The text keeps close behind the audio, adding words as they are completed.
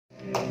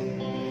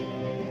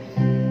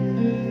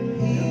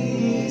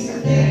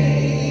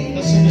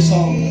Let's sing the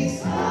song.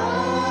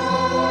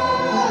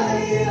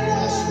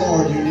 Yes,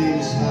 Lord, your name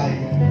is high.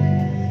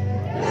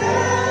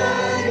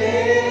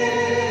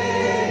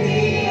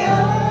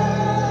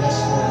 Yes,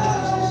 Lord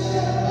Jesus.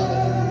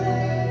 Hallelujah.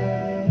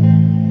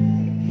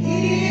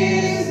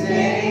 His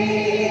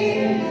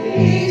name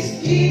is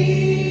Jesus.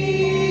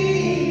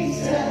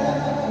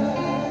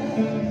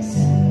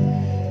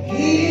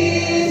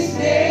 His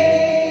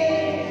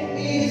name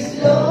is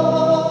Lord.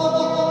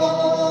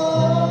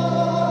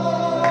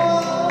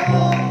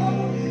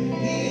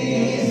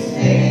 His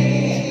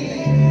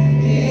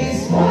name is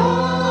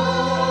wonderful.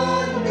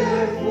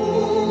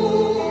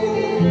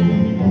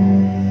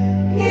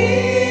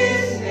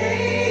 His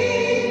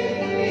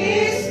name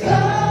is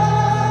Counselor.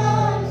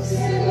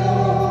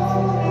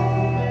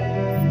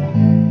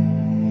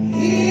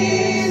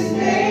 His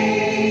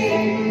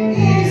name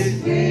is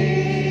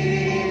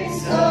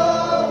Prince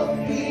of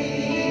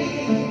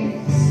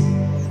Peace,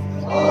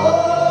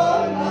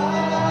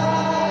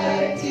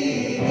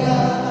 Almighty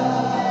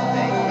God.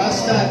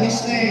 That's that, His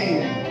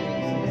name.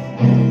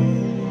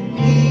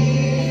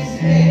 His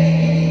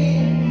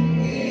name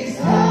is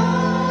higher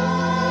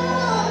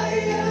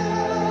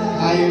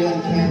Higher than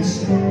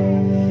cancer.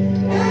 than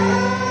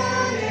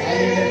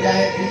Higher than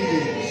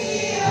diabetes.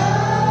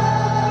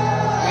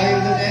 Higher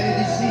than any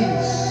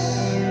disease.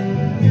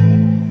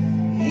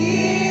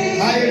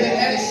 Higher than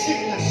any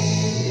sickness.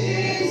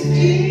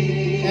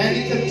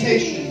 Any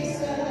temptation.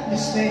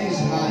 His name is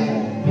higher.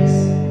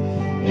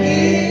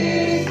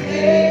 His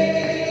name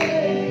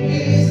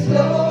is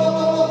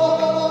Lord.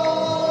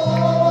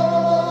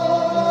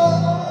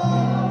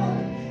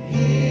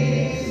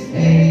 His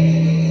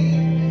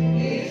name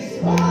is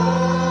wonderful.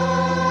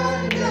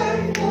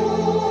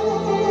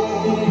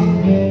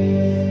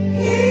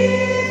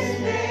 His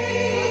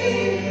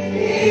name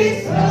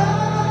is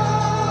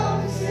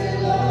Counselor.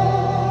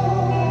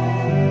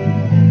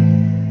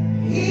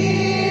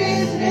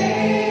 His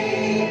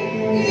name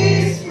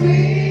is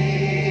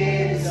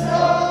Prince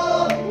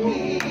of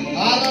Peace,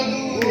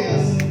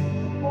 Hallelujah.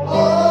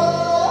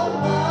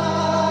 Almighty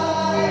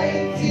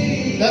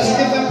Let's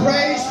give Him God.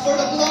 praise for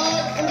the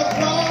blood, for the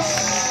cross.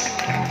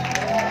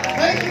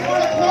 Thank you for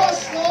the cross,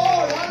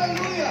 Lord.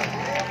 Hallelujah.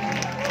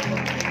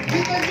 He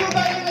can do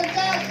better than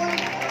that for the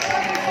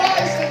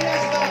sacrifice that He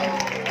has done.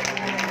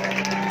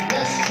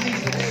 Yes,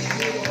 Jesus.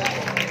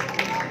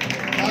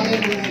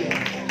 Hallelujah.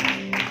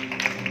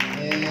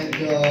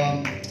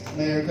 And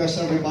may I request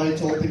everybody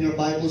to open your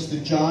Bibles to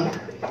John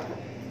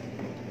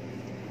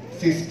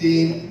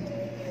 15,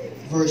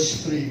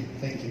 verse 3.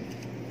 Thank you.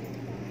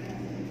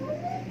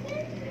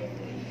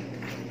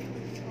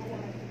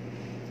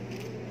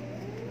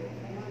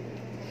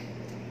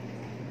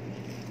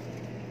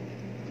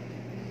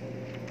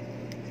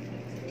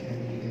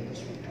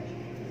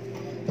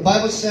 The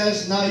Bible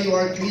says, now you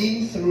are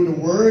clean through the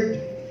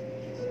word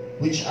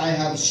which I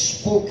have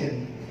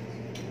spoken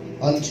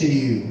unto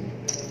you.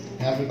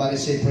 Everybody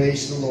say,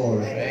 praise the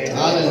Lord.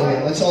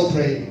 Hallelujah. Let's all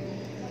pray.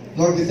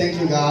 Lord, we thank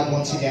you, God,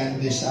 once again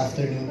this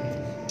afternoon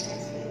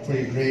for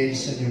your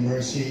grace and your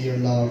mercy, your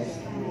love.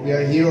 We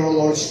are here, O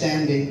Lord,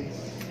 standing.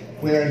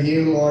 We are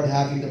here, Lord,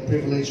 having the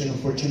privilege and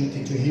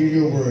opportunity to hear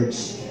your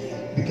words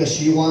because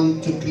you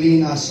want to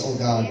clean us, O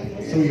God,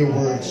 through your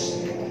words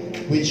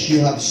which you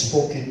have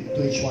spoken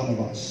to each one of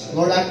us.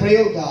 Lord, I pray,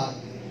 O God,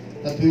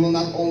 that we will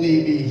not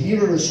only be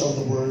hearers of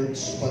the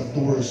words, but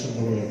doers of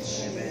the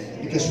words.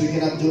 Because we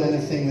cannot do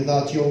anything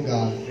without you, O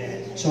God.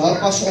 So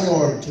help us, O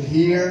Lord, to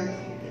hear,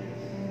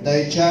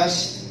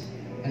 digest,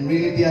 and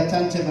really be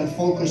attentive and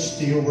focused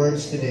to your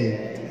words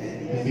today.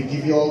 And we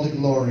give you all the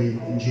glory.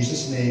 In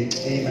Jesus' name,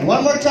 amen.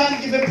 One more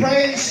time, give Him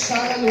praise.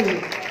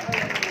 Hallelujah.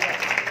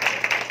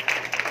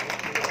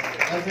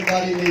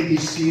 Everybody may be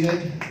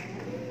seated.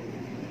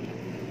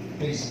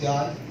 Praise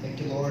God. Thank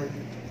you, Lord.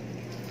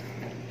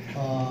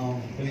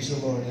 Praise the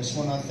Lord. I just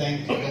want to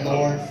thank the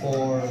Lord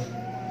for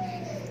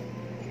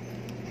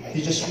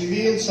He just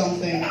revealed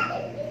something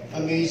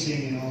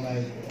amazing,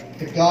 like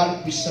the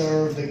God we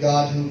serve, the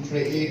God who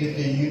created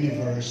the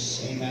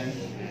universe. Amen.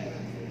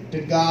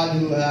 The God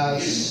who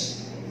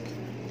has...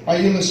 Are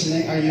you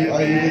listening? Are you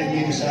with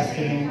me this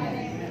afternoon?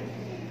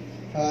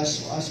 I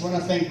just want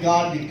to thank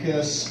God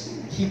because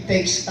He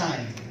takes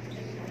time.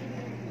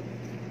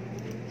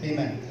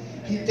 Amen.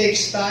 He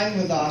takes time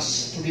with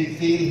us to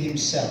reveal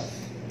Himself.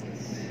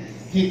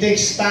 He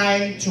takes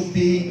time to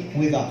be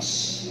with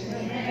us.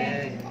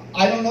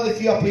 I don't know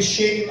if you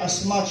appreciate it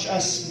as much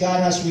as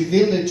God has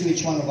revealed it to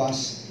each one of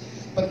us.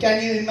 But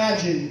can you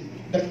imagine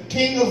the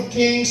King of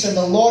Kings and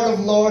the Lord of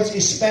Lords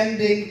is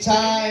spending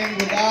time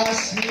with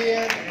us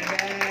here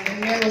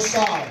in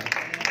Nerosar,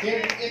 here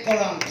in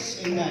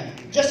Icorams. Amen.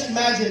 Just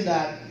imagine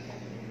that.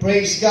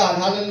 Praise God.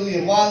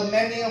 Hallelujah. While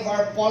many of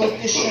our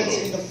politicians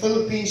in the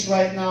Philippines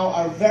right now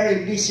are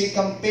very busy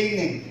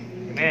campaigning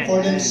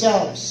for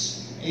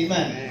themselves.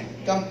 Amen.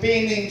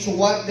 Campaigning to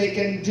what they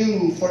can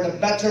do for the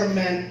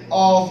betterment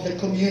of the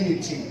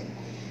community.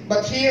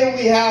 But here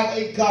we have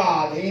a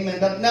God, amen,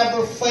 that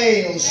never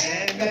fails,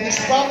 that His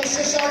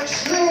promises are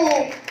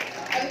true,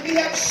 and we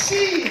have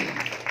seen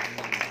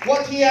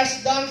what He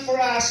has done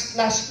for us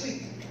last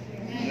week.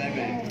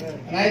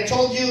 And I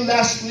told you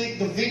last week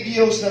the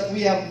videos that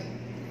we have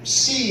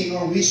seen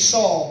or we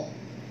saw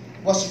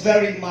was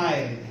very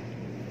mild.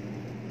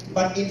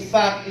 But in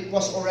fact, it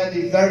was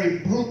already very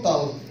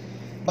brutal.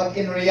 But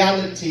in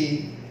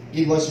reality,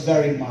 it was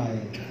very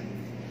mild.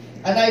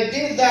 And I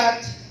did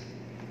that,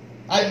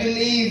 I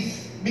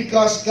believe,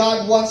 because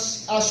God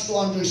wants us to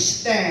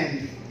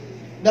understand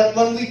that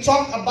when we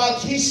talk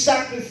about His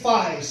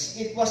sacrifice,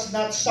 it was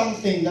not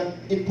something that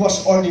it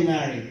was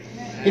ordinary.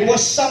 It was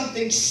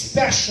something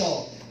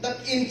special. That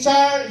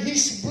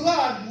His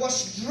blood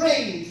was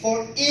drained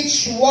for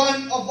each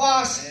one of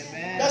us.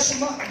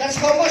 That's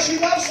how much He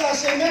loves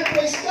us. Amen.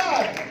 Praise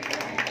God.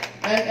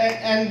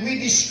 And we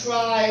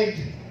described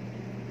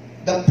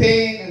the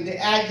pain and the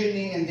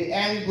agony and the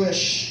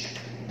anguish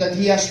that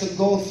He has to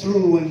go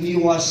through when He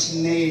was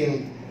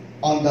nailed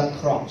on that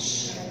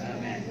cross.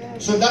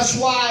 So that's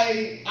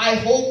why I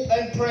hope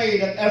and pray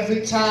that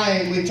every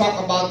time we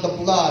talk about the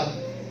blood,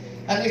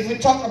 and if we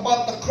talk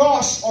about the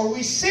cross or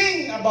we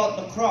sing about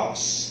the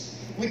cross,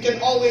 we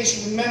can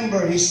always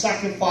remember His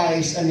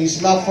sacrifice and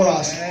His love for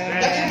us.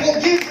 That it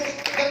will give us,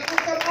 that will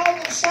come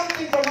out of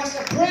something from us,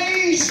 a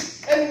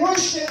praise and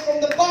worship from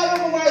the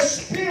bottom of our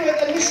spirit,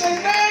 and we say,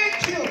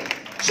 thank you,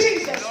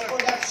 Jesus, for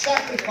that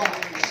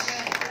sacrifice.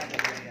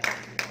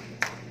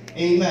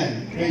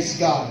 Amen. Praise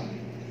God.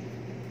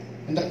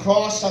 And the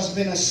cross has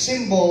been a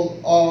symbol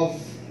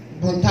of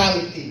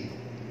brutality,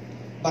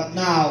 but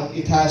now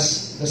it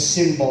has the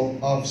symbol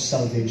of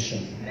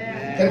salvation.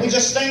 Can we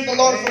just thank the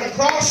Lord for the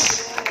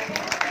cross?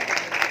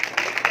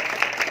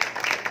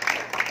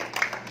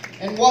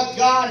 And what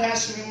God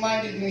has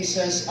reminded me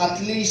says,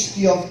 at least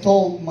you have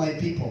told my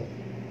people.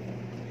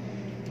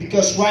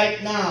 Because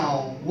right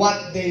now,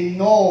 what they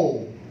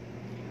know,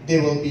 they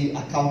will be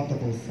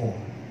accountable for.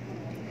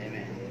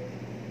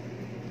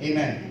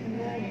 Amen.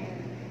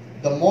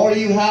 The more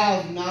you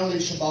have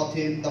knowledge about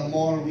Him, the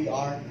more we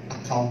are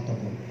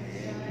accountable.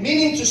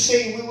 Meaning to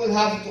say, we will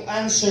have to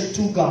answer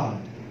to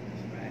God.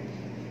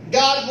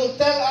 God will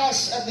tell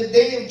us at the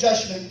day of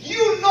judgment,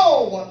 you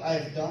know what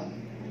I've done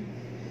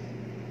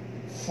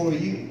for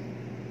you.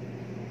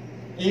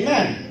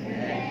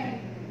 Amen.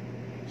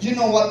 You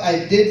know what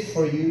I did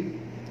for you.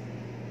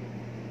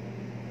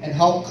 And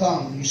how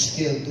come you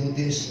still do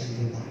this and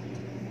do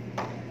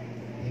that?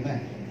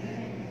 Amen.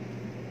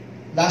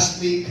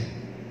 Last week,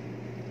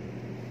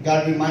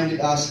 God reminded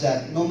us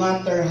that no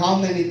matter how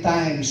many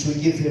times we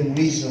give Him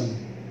reason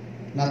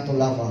not to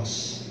love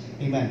us.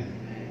 Amen.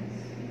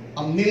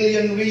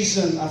 1,000,000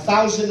 reasons,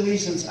 1,000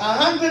 reasons,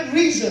 100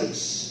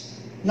 reasons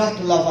not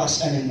to love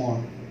us anymore.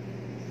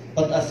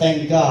 But I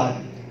thank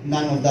God,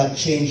 none of that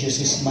changes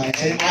His mind.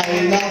 Say,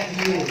 I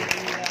love you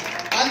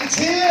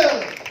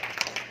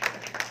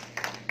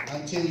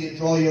until you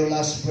draw your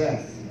last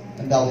breath,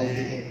 and that will be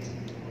it.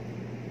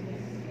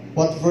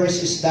 What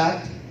verse is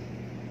that?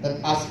 That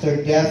after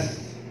death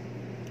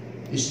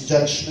is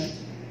judgment.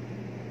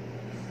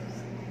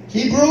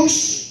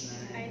 Hebrews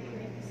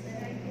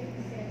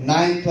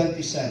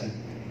 9:27.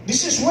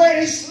 This is where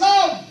His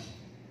love,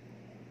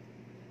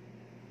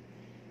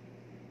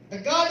 the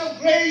God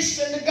of grace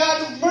and the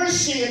God of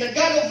mercy and the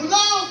God of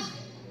love,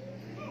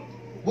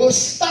 will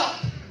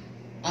stop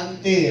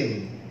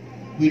until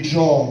we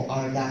draw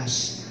our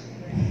last.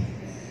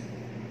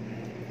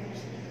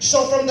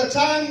 So from the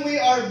time we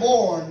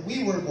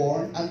were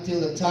born, until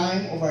the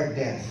time of our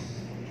death,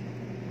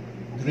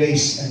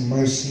 grace and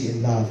mercy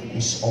and love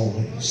is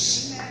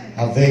always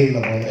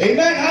available.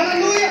 Amen.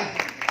 Hallelujah.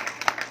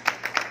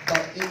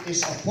 But it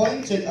is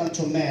appointed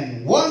unto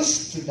men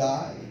once to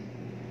die,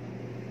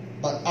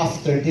 but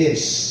after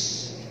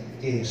this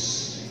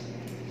is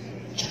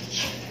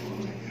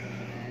judgment.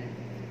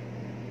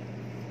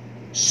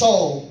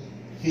 So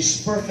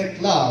His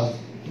perfect love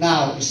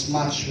now is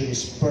matched with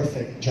His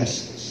perfect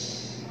justice.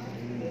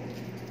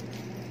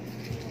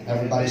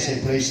 Everybody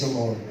say, praise the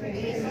Lord.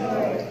 Praise the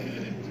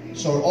Lord.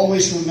 So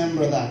always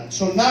remember that.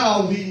 So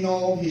now we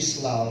know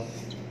His love.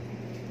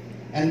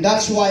 And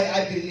that's why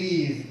I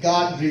believe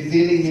God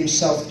revealing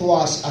Himself to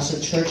us as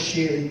a church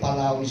here in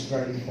Palau is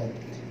very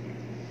important.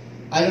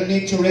 I don't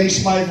need to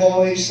raise my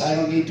voice. I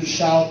don't need to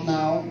shout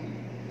now.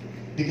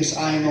 Because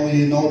I know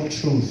you know the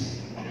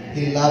truth.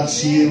 He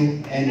loves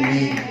you and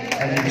me.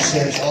 And He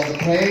deserves all the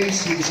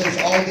praise. He deserves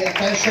all the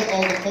attention,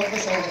 all the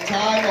focus, all the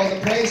time, all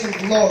the praise and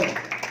glory.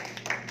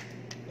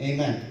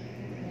 Amen.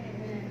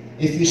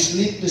 If you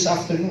sleep this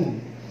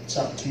afternoon, it's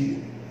up to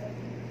you.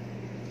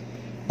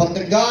 But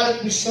the God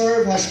that we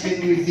serve has been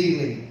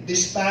revealing.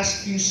 This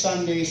past few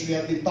Sundays, we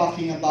have been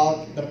talking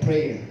about the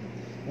prayer.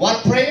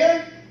 What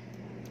prayer?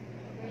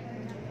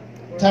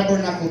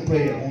 Tabernacle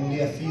prayer.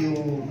 Only a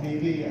few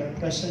maybe are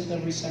present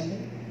every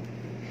Sunday.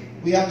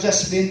 We have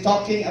just been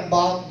talking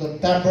about the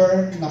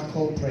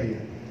Tabernacle prayer.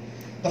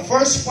 The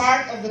first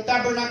part of the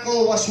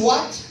Tabernacle was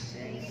what?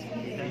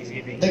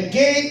 Thanksgiving. The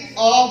gate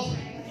of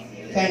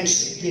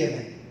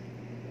thanksgiving.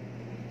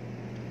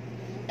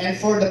 And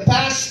for the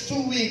past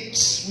 2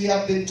 weeks, we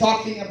have been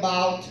talking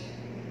about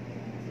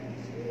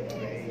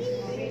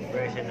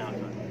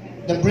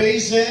the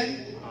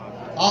brazen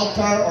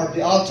altar, or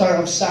the altar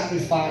of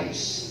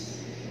sacrifice.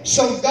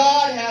 So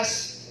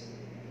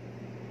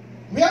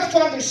we have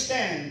to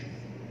understand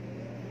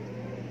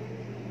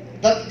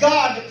that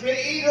God, the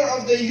creator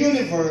of the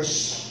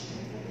universe,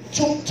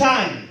 took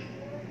time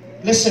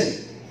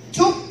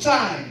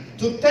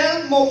to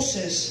tell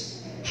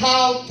Moses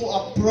how to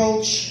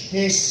approach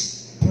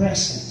his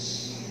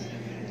presence.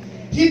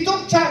 He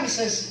took time. He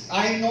says,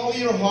 I know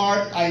your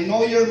heart, I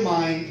know your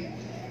mind,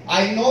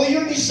 I know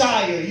your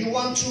desire. You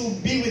want to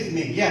be with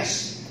me,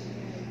 yes.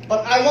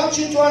 But I want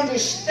you to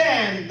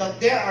understand that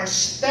there are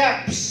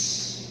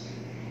steps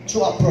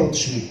to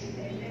approach me.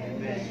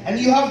 And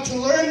you have to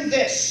learn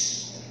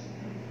this.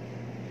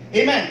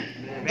 Amen.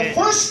 The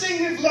first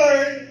thing we've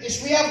learned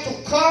is we have to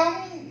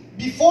come,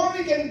 before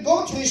we can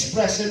go to His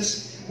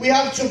presence, we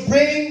have to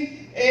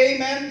bring,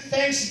 amen,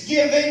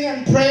 thanksgiving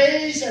and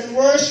praise and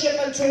worship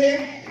unto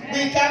Him.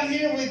 We come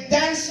here with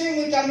dancing,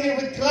 we come here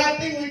with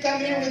clapping, we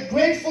come here with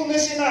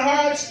gratefulness in our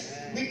hearts.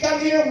 We come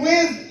here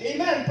with,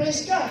 amen,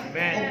 praise God,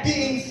 of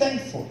being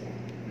thankful.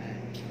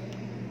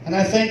 And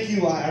I thank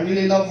you. I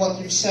really love what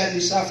you've said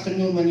this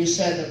afternoon when you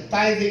said that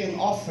tithing and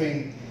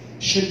offering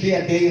should be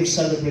a day of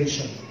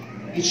celebration.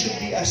 It should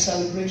be a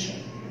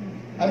celebration.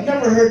 I've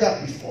never heard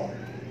that before.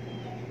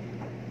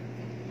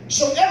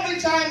 So every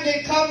time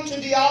they come to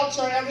the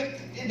altar,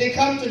 they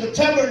come to the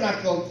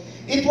tabernacle,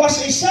 it was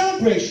a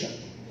celebration.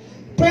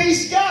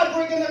 Praise God,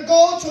 we're going to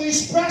go to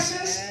His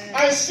presence.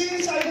 Our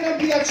sins are going to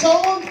be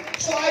atoned.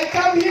 So I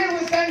come here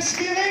with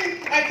thanksgiving.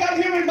 I come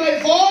here with my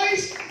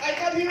voice. I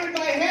come here with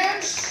my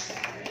hands.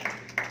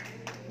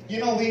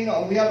 You know, we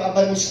have a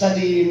Bible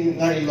study in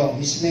Narilong.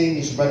 His name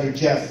is Brother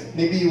Jeff.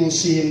 Maybe you will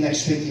see him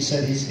next week. He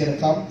said he's going to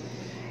come.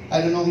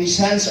 I don't know. His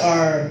hands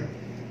are,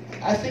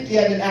 I think he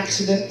had an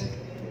accident.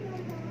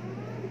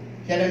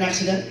 And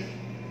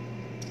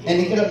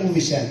he cannot move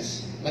his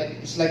hands.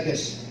 It's like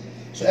this.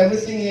 So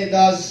everything he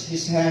does,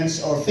 his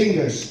hands, or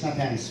fingers, not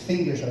hands,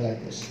 fingers are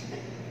like this.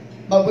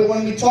 But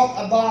when we talk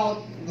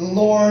about the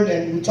Lord,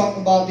 and we talk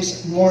about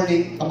this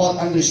morning, about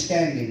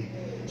understanding,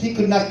 he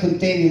could not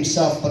contain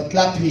himself, but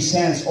clap his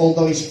hands,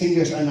 although his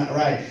fingers are not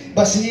right.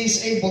 But he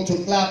is able to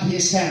clap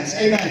his hands.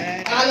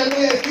 Amen.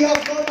 Hallelujah. If you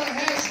have normal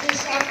hands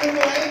this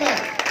afternoon,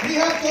 amen. We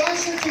have to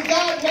answer to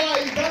God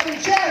why Brother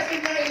Jeff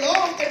in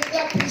Narilong can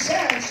clap his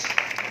hands.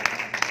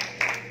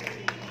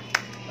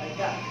 Like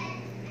that.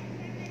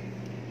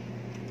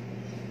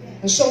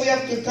 And so we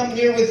have to come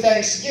here with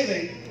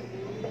thanksgiving.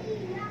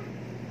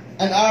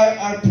 And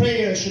our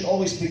prayer should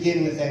always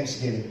begin with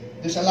thanksgiving.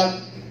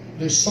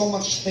 There's so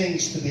much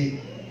things to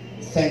be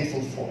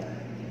thankful for.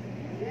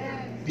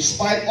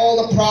 Despite all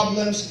the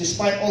problems,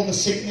 despite all the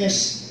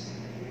sickness,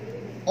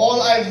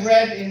 all I've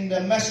read in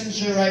the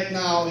messenger right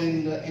now,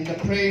 in the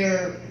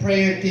prayer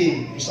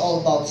team, is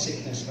all about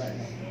sickness right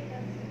now.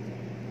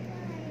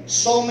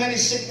 So many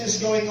sickness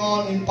going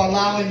on in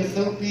Palau, in the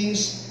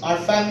Philippines. Our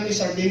families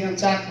are being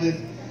attacked with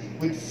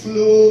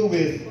flu,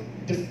 with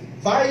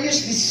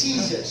various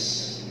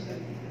diseases.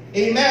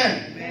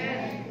 Amen.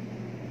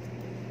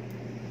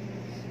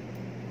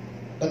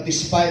 But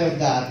despite of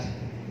that,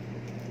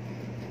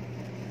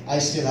 I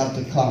still have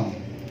to come.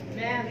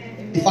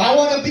 If I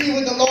want to be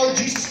with the Lord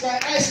Jesus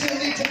Christ, I still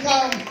need to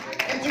come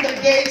into the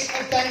gates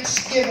of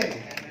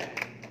thanksgiving.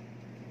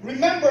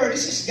 Remember,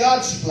 this is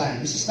God's plan.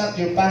 This is not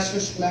your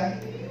pastor's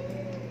plan.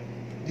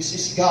 This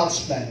is God's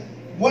plan.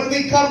 When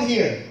we come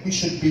here, we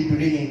should be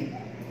bringing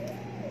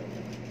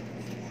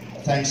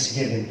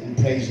thanksgiving and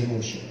praise and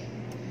worship.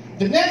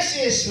 The next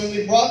is when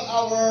we brought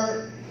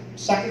our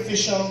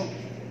sacrificial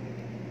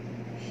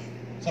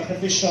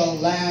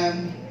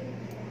lamb,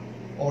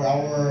 or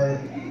our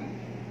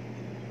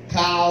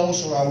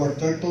cows, or our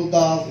turtle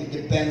dove. It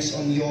depends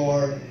on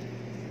your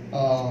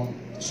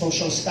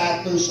social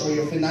status or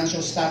your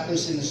financial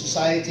status in the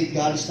society.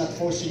 God is not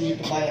forcing you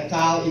to buy a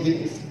cow,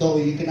 even though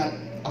you cannot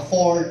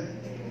afford.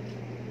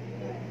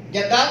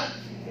 Get that?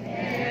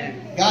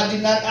 Amen. God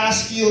did not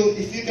ask you,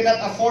 if you cannot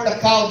afford a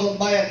cow, don't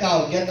buy a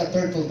cow. Get a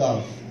turtle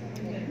dove.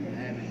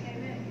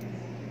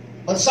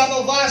 But some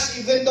of us,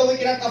 even though we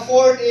cannot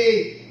afford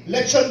a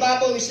lechon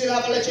baboy, we still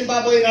have a lechon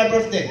baboy in our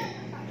birthday.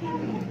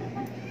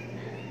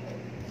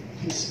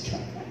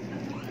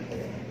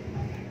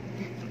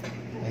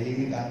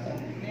 Mahimik ata.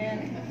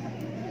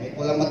 Eh,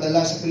 walang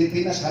madala sa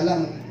Pilipinas,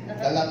 halang.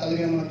 Dala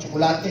talaga ng mga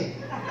tsokolate.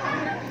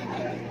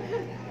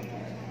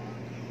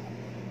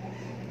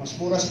 Mas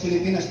mura sa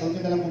Pilipinas, doon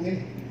ka na lang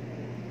bumili.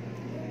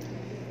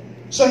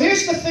 So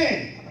here's the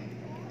thing.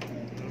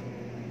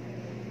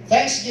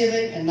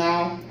 Thanksgiving, and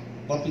now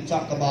what we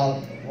talked about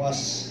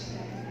was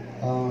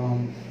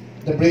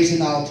the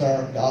brazen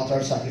altar, the altar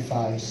of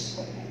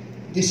sacrifice.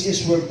 This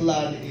is where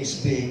blood is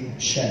being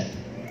shed.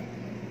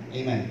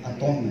 Amen.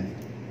 Atonement.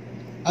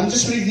 I'm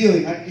just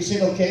reviewing. Is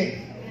it okay?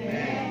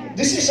 Amen.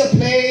 This is a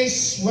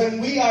place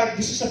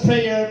this is a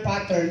prayer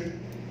pattern.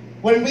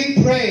 When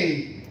we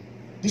pray,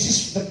 this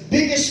is the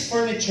biggest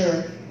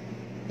furniture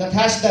that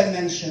has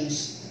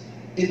dimensions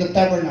in the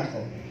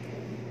tabernacle.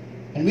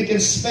 And we can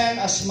spend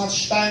as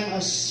much time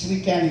as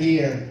we can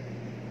here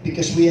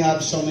because we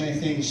have so many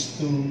things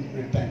to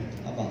repent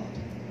about.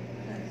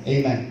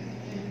 Amen.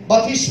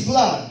 But His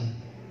blood,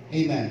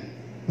 amen,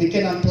 we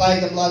can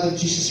apply the blood of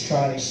Jesus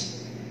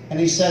Christ. And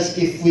He says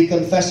if we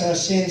confess our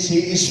sins,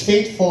 He is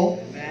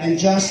faithful and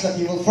just that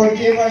He will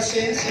forgive our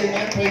sins.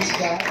 Amen. Praise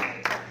God.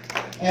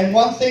 And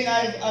one thing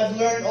I've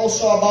learned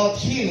also about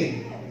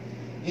healing.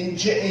 In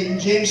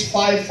James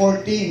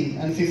 5:14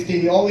 and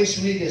 15, we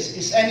always read this.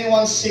 Is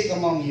anyone sick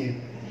among you?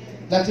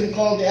 Let him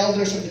call the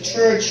elders of the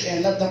church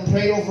and let them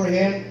pray over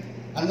him,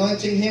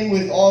 anointing him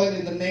with oil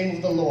in the name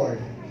of the Lord.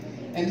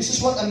 And this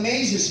is what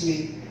amazes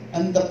me.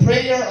 And the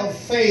prayer of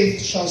faith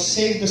shall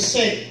save the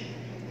sick,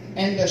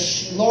 and the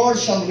Lord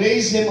shall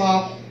raise him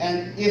up,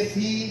 and if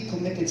he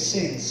committed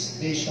sins,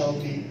 they shall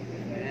be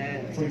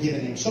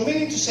forgiven him. So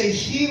meaning to say,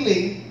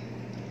 healing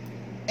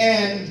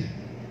and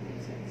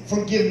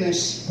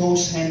forgiveness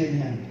goes hand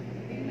in hand.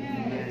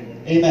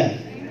 Amen.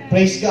 Amen.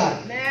 Praise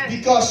God. Amen.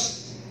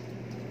 Because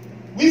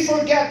we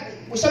forget,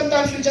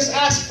 sometimes we just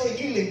ask for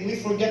healing, we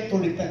forget to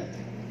repent.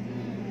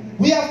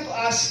 We have to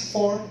ask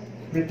for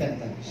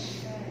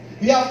repentance.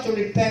 We have to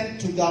repent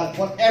to God,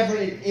 whatever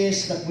it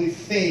is that we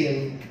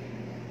fail,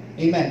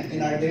 amen,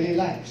 in our daily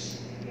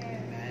lives.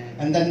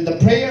 And then the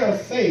prayer of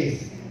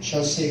faith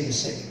shall save the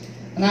sick.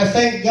 And I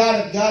thank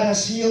God that God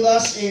has healed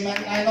us. Amen.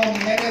 I know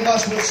many of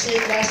us were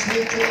sick last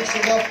week, 2 weeks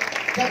ago.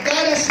 But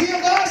God has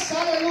healed us.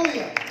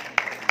 Hallelujah.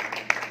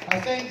 I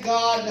thank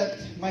God that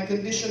my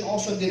condition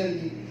also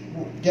didn't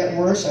get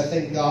worse. I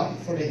thank God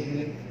for the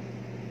healing.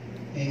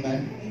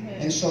 Amen.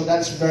 Amen. And so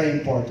that's very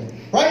important.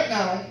 Right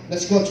now,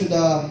 let's go to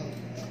the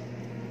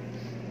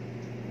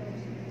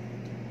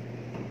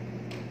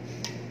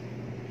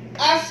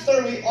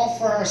after we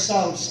offer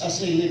ourselves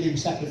as a living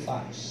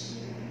sacrifice.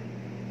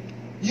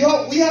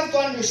 We have to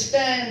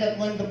understand that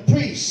when the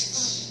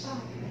priests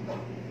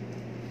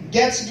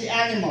gets the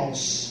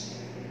animals,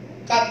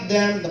 cut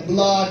them, the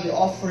blood, the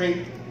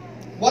offering,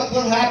 what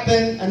will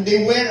happen? And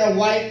they wear a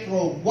white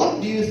robe.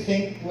 What do you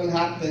think will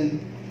happen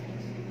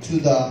to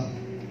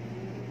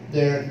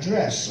their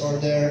dress or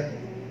their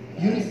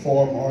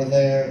uniform or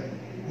their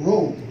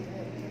robe?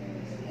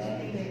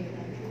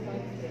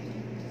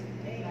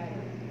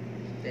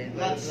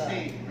 Blood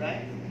stained,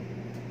 right?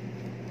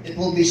 It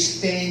will be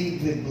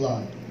stained with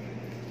blood.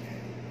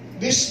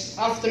 This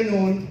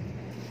afternoon,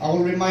 I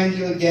will remind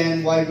you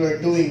again why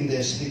we're doing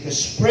this,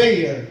 because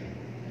prayer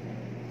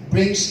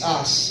brings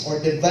us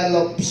or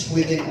develops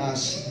within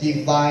us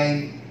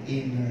divine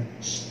inner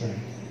strength.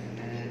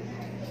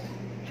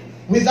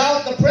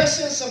 Without the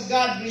presence of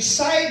God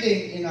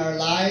residing in our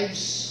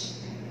lives,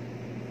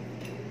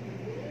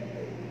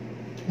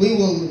 we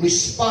will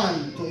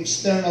respond to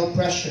external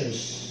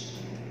pressures.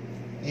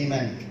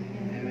 Amen.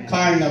 Amen.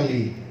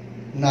 Carnally,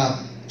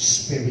 not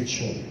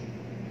spiritually.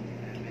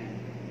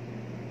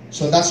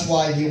 So that's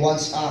why He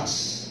wants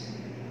us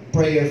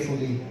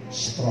prayerfully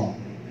strong.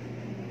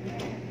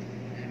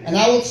 And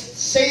I will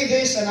say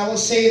this and I will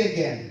say it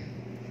again.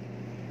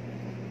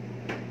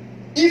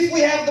 If we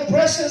have the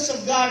presence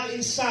of God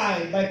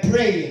inside by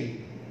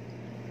praying,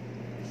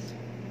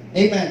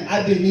 amen,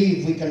 I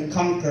believe we can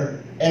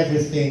conquer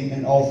everything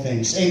and all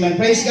things. Amen.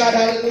 Praise God.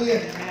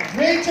 Hallelujah.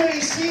 Greater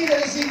is He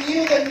that is in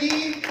you than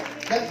He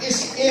that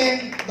is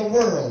in the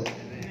world.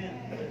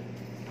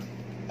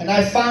 And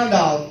I found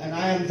out, and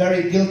I am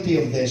very guilty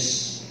of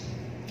this,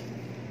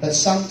 that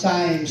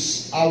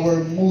sometimes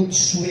our mood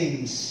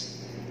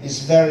swings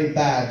is very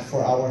bad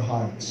for our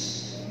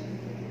hearts.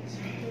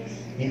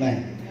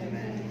 Amen.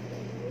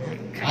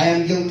 I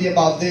am guilty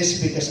about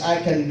this because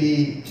I can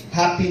be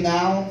happy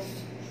now,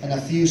 and a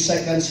few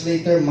seconds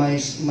later my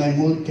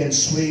mood can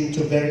swing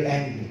to very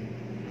angry.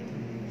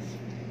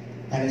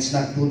 And it's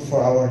not good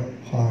for our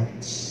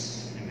hearts.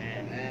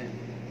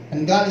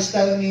 And God is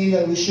telling me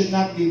that we should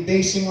not be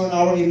basing on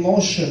our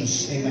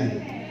emotions,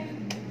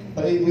 amen.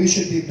 But we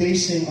should be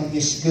basing on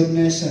His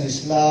goodness and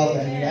His love.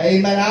 And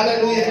amen,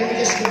 hallelujah. Can we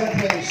just give Him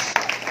praise?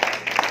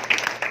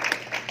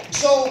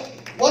 So,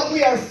 what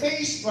we are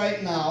faced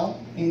right now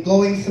in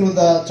going through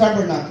the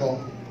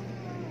tabernacle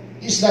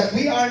is that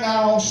we are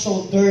now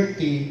so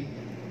dirty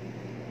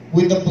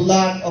with the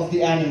blood of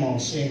the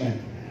animals,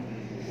 amen.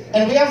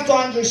 And we have to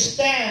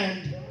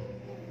understand,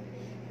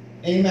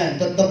 amen,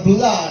 that the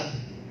blood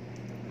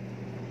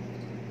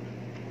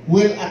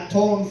will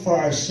atone for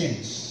our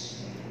sins.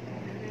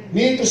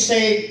 Meaning to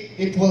say,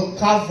 it will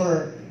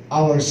cover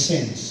our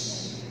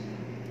sins.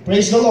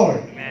 Praise the Lord.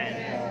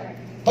 Amen.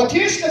 But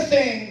here's the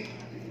thing.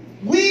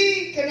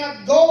 We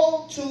cannot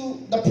go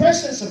to the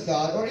presence of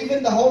God or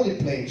even the holy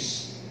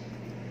place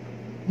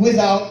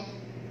without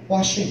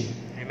washing.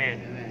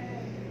 Amen.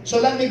 So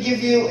let me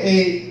give you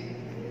a...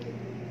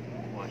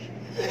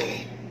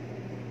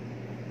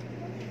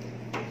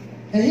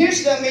 And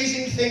here's the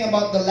amazing thing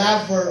about the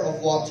laver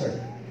of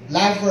water.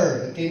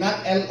 Laver, okay,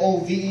 not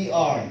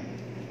L-O-V-E-R.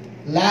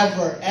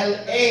 Laver,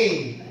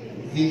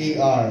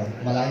 L-A-V-E-R.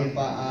 Malayo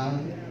pa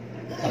ang,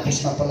 tapos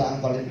na pala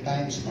ang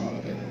Valentine's.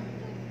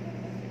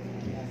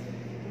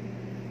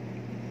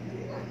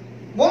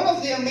 One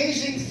of the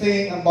amazing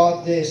thing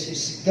about this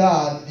is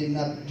God did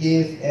not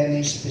give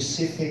any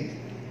specific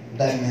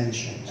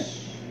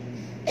dimensions.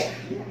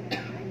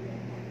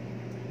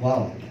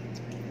 Wow.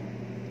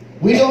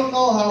 We don't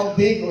know how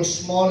big or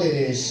small it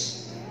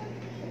is.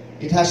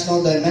 It has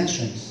no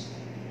dimensions.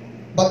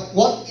 But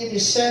what it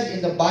is said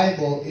in the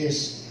Bible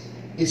is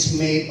it's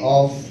made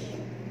of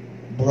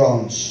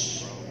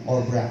bronze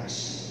or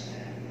brass.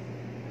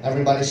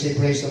 Everybody say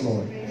praise the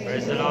Lord.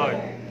 Praise the Lord.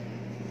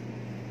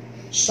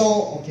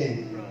 So,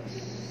 okay.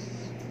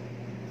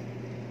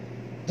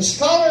 The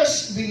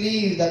scholars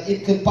believe that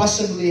it could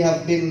possibly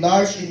have been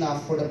large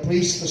enough for the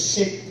priest to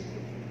sit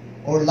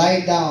or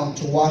lie down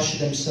to wash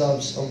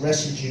themselves of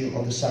residue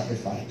of the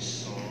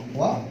sacrifice.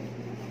 Wow.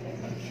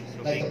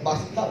 Like a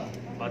bathtub.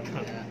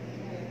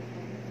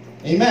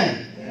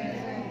 Amen.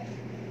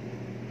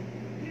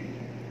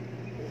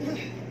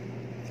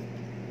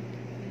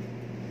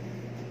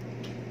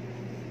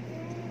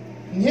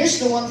 And here's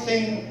the one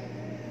thing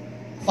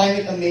I find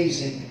it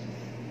amazing,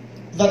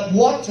 that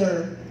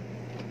water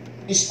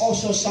is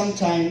also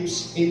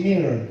sometimes a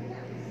mirror.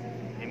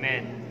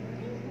 Amen.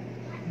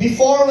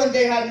 Before, when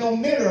they had no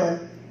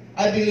mirror,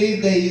 I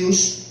believe they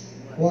used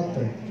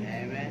water.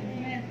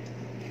 Amen.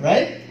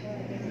 Right?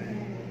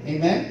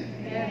 Amen?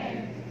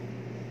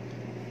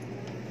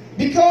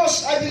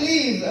 Because I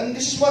believe, and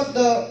this is what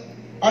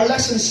our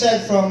lesson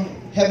said from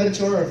heaven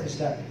to earth, is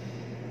that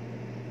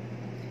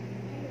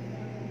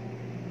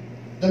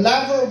the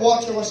Laver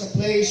water was a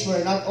place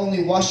where not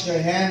only washed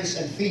their hands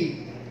and feet,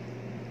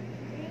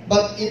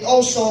 but it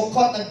also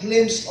caught a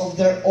glimpse of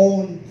their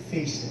own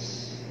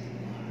faces.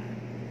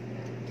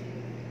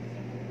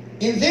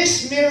 In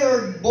this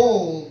mirrored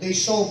bowl, they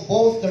saw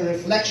both the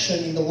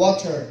reflection in the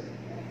water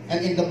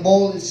and in the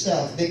bowl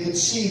itself. They could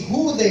see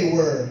who they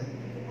were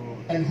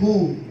and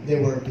who they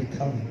were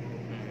becoming.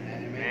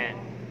 Amen.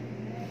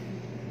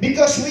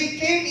 Because we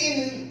came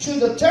into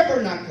the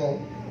tabernacle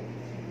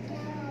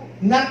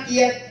not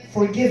yet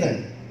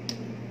forgiven.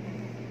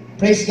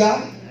 Praise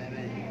God.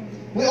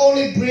 We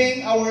only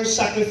bring our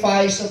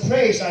sacrifice of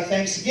praise, our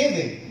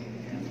thanksgiving,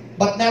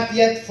 but not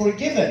yet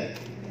forgiven.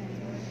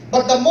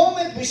 But the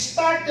moment we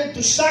started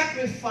to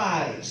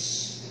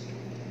sacrifice,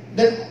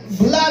 the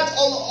blood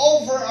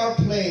all over our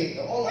plate,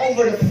 all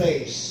over the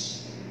place.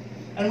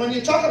 And when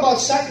you talk about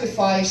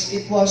sacrifice,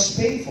 it was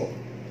painful.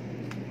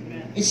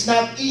 It's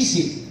not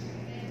easy.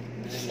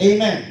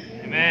 Amen.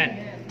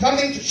 Amen.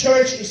 Coming to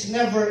church is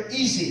never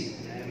easy.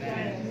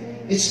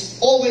 It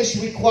always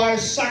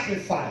requires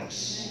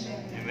sacrifice.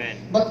 Amen.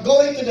 But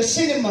going to the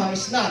cinema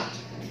is not.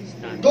 It's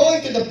not.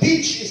 Going to the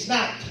beach is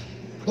not.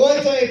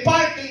 Going to a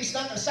party is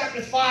not a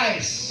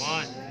sacrifice. Come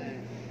on.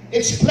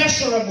 It's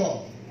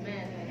pleasurable.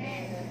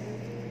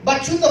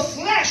 But to the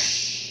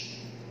flesh,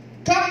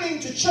 coming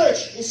to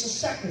church is a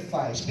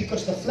sacrifice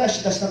because the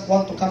flesh does not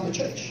want to come to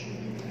church.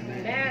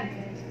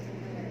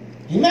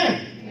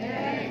 Amen.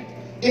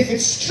 If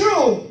it's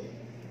true,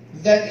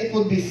 then it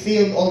will be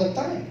filled all the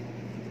time.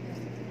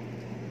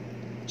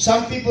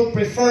 Some people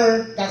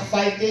prefer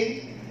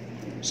cockfighting.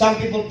 Some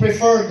people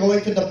prefer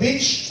going to the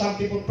beach. Some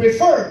people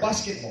prefer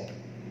basketball,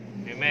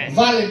 Amen.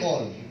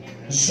 volleyball,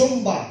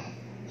 Zumba,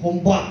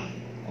 Humba.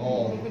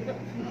 Oh,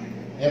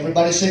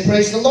 everybody say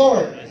praise the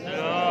Lord. Praise the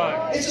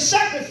Lord. It's a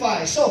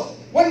sacrifice. So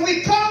when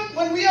we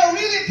are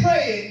really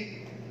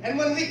praying, and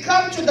when we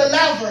come to the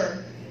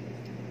laver,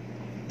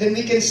 then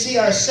we can see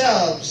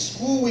ourselves,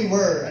 who we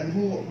were and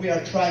who we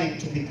are trying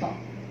to become.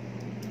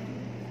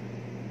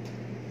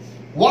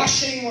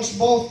 Washing was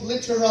both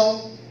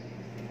literal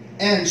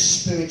and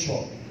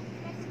spiritual.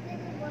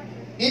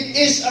 It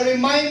is a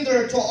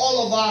reminder to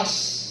all of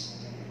us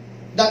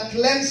that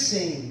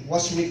cleansing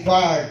was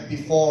required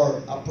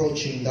before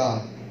approaching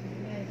God.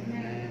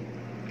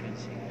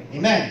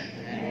 Amen.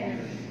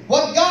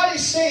 What God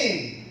is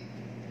saying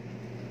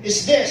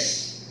is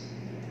this.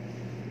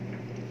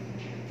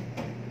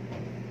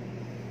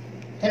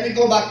 Can we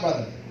go back,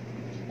 brother?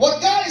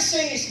 What God is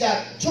saying is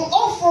that to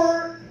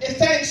offer a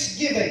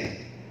thanksgiving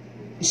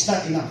is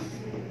not enough.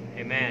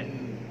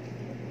 Amen.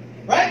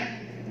 Right?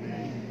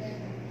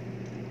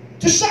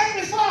 To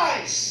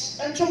sacrifice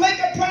and to make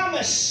a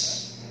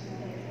promise,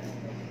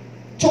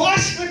 to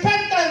ask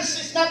repentance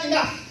is not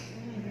enough.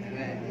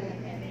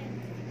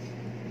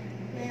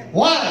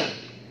 Why?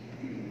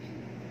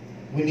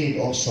 We need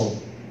also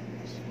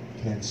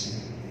cleansing.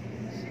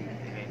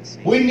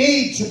 We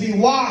need to be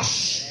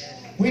washed.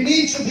 We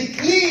need to be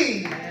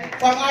clean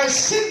from our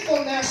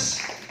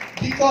sinfulness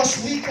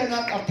because we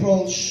cannot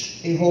approach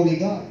a holy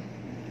God.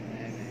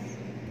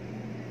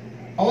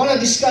 I want to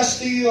discuss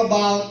to you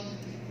about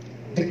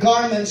the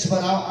garments,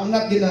 but I'm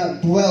not going to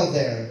dwell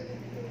there.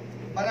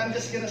 But I'm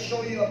just going to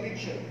show you a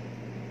picture.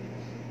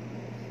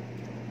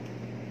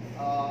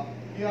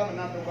 You have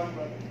another one,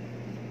 brother?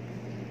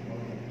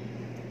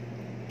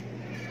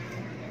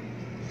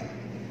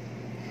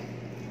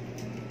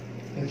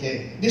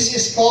 Okay. This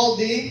is called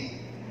the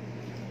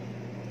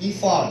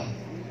ephod.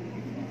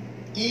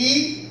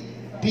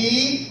 E-P-H-O-D.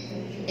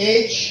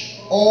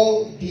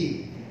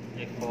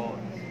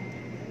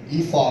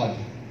 Ephod.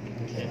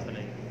 Okay.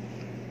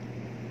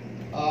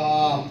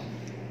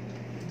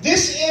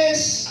 This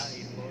is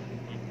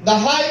the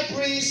high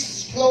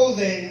priest's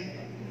clothing.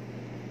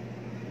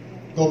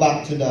 Go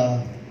back to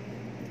the...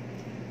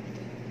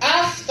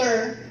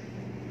 After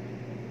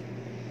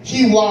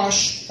he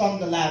washed from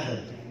the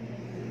laver.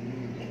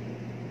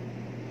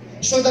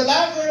 So the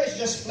laver is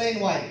just plain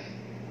white.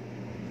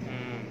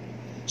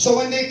 So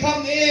when they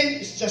come in,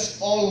 it's just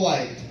all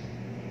white.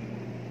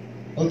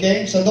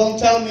 Okay? So don't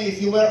tell me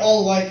if you wear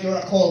all white, you're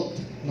a cult.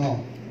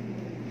 No.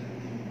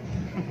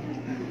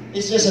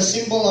 It's just a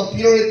symbol of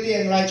purity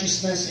and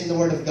righteousness in the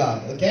Word of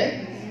God.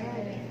 Okay?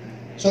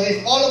 So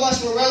if all of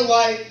us were well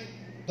white,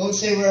 don't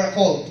say we're a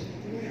cult.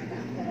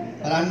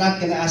 But I'm not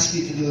going to ask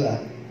you to do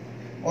that.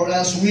 Or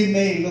else we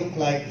may look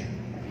like...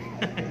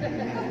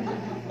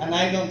 And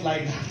I don't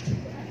like that.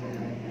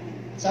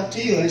 It's up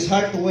to you. It's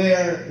hard to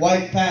wear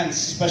white pants,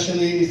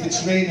 especially if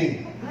it's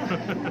raining.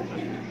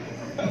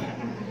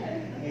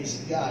 Praise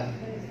God.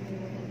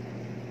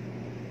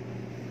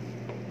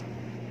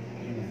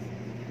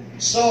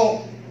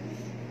 So,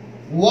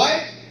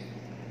 white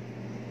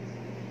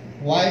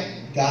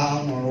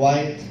gown or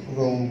white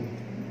robe.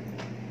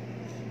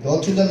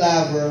 Go to the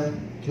laver,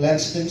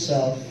 cleanse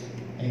themselves.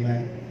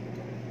 Amen.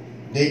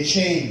 They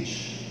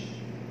change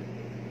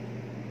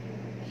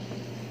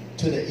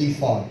to the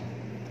ephod.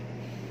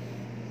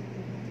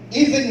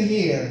 Even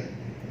here,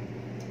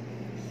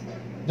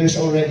 there's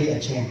already a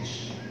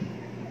change.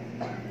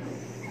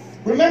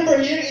 Remember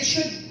here,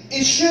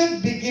 it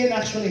should begin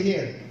actually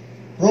here.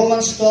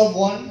 Romans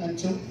 12:1 and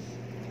 2.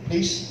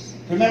 Please.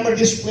 Remember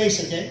this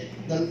place, okay?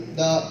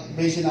 The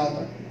brazen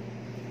altar.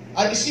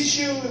 I beseech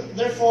you,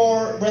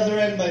 therefore,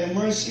 brethren, by the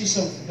mercies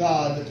of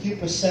God, that you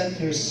present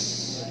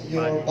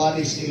your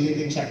bodies a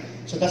living sacrifice.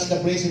 So that's the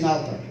brazen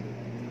altar.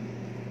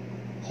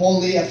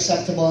 Holy,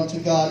 acceptable unto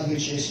God,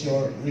 which is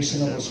your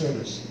reasonable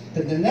service.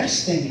 Then the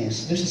next thing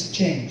is, this is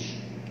change.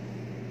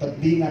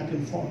 But be not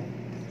conformed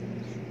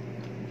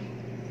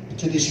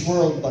to this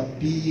world, but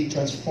be ye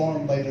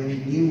transformed by the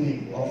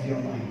renewing of your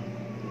mind.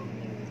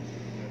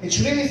 It's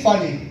really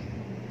funny.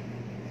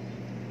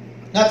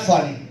 Not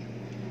funny.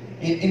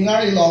 In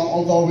Narilong,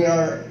 although we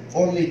are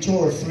only 2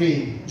 or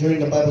 3 during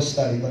the Bible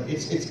study, but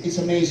it's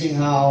amazing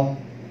how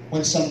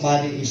when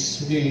somebody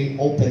is really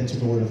open to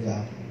the Word of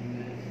God.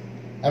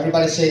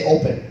 Everybody say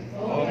open.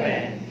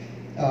 Open.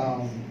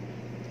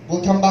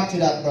 We'll come back to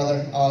that,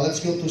 brother. Let's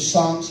go to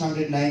Psalms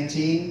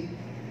 119.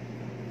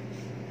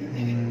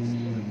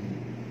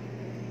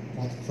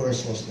 What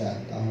verse was that?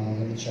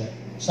 Let me check.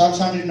 Psalms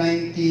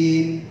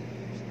 119,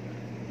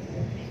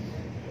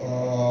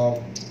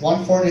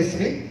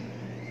 143,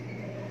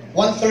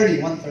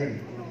 130.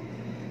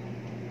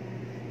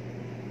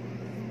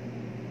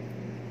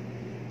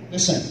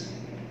 Listen.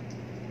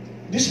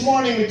 This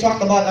morning we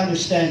talked about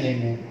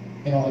understanding.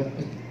 You know,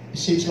 it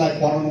seems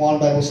like one-on-one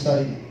Bible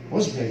study. It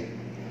was great.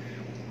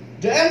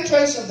 The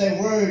entrance of thy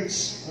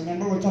words,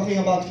 remember we're talking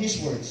about His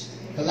words,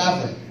 the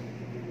laver,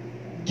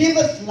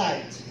 giveth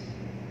light.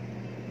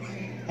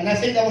 And I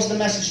think that was the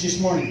message this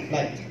morning,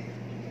 light.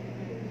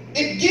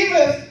 It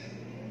giveth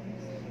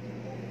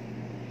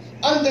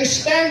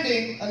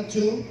understanding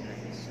unto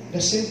the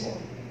simple.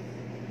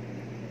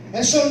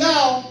 And so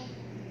now,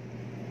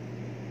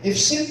 if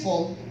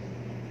simple,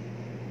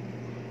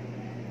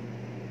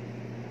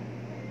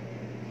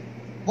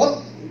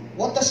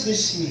 what does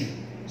this mean?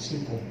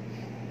 Simple.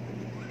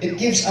 It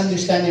gives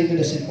understanding to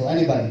the simple.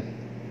 Anybody?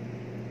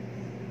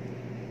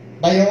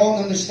 By your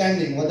own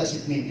understanding, what does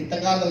it mean? In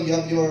Tagalog, you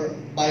have your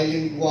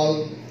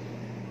bilingual.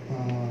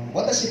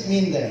 What does it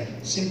mean there?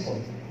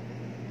 Simple.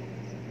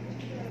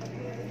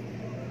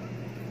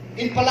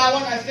 In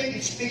Palawan, I think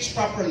it speaks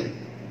properly.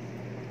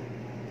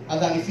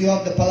 Alain, if you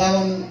have the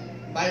Palawan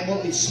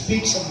Bible, it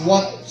speaks of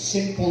what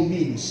simple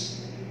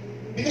means.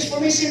 Because for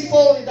me,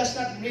 simple, it does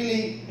not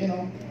really,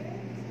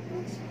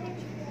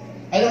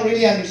 I don't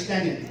really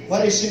understand it.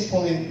 What is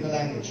simple in the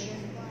language?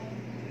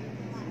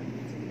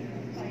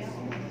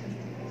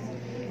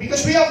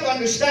 Because we have to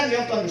understand,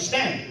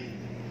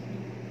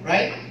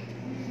 right?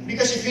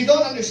 Because if you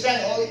don't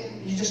understand,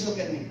 you just look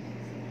at me.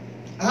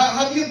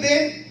 Have you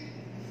been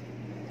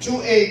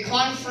to a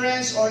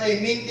conference or a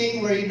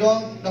meeting where you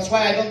don't, that's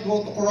why I don't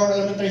go to Corona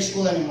Elementary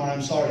School anymore,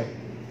 I'm sorry.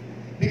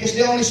 Because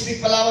they only speak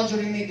Palawan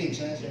during meetings.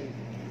 And I say,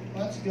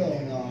 what's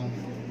going on?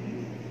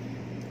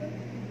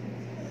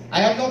 I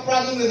have no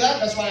problem with that,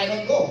 that's why I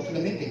don't go to the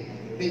meeting.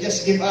 They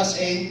just give us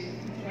a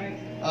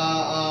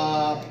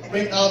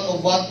printout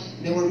of what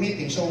they were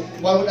meeting. So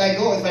why would I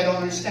go if I don't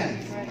understand?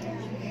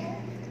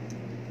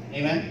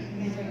 Amen?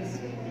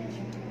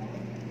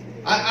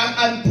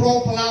 I'm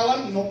pro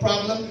Palawan, no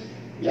problem.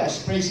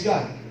 Yes, praise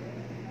God.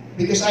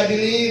 Because I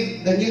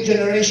believe the new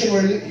generation,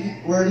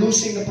 we're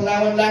losing the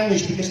Palawan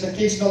language because the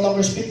kids no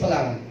longer speak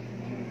Palawan.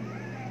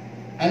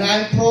 And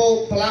I'm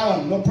pro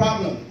Palawan, no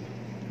problem.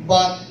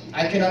 But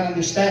I cannot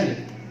understand it.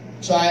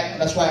 So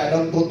that's why I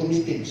don't go to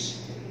meetings.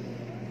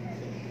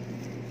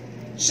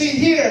 See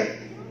here,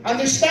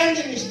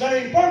 understanding is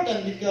very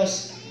important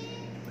because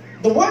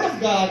the Word of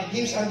God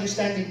gives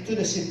understanding to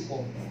the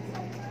simple.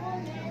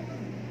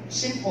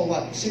 Simple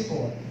what? Simple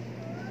what?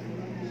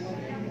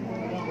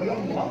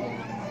 Walang muha.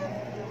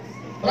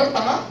 Walang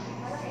tanga?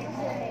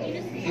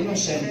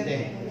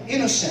 Innocente.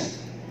 Innocent.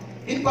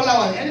 In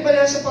Palawan.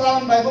 Anybody has a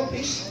Palawan Bible,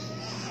 please?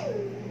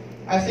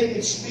 I think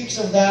it speaks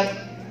of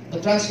that. The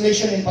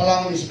translation in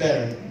Palau is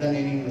better than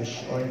in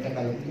English or in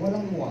Tagalog.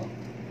 Walang muwang.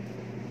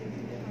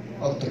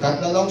 Oh, to cut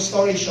the long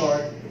story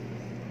short,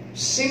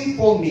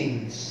 simple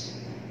means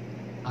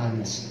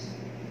honest.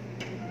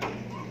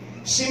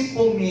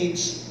 Simple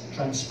means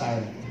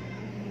transparent.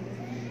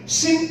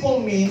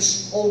 Simple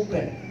means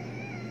open.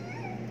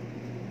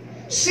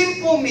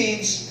 Simple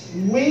means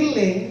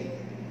willing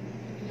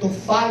to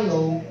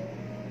follow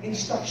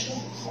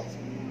instructions.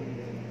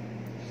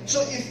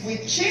 So if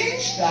we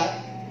change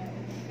that,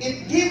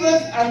 it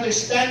giveth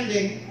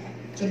understanding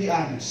to the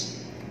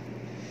honest.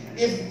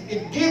 If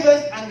it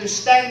giveth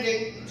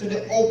understanding to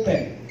the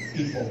open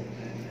people.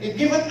 It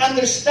giveth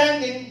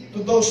understanding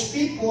to those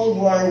people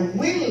who are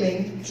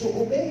willing to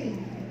obey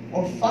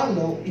or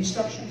follow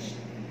instructions.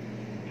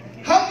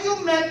 Have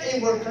you met a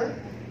worker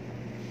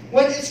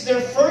when it's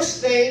their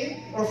first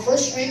day or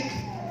first week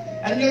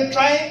and you're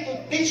trying to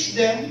teach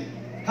them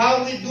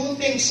how we do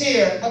things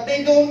here, but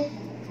they're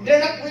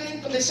not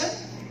willing to listen?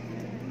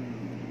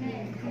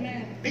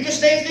 Because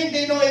they think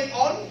they know it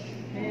all?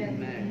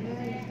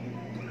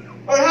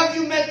 Or have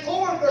you met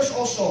co-workers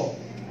also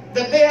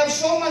that they have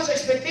so much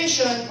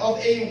expectation of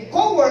a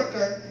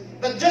co-worker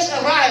that just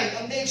arrived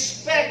and they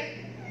expect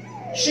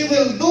she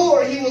will do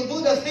or he will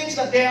do the things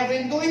that they have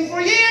been doing for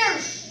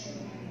years?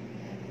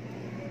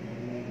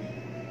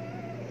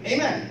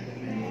 Amen.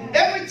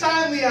 Every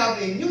time we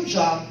have a new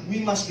job, we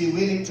must be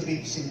willing to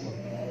be simple.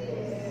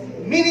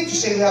 Meaning to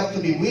say we have to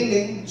be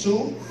willing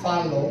to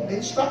follow the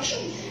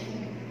instructions.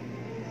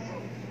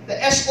 The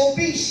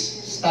SOPs,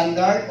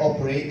 Standard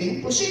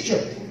Operating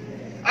Procedure.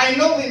 I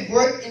know we've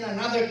worked in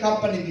another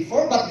company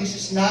before, but this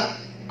is not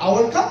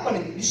our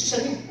company. This is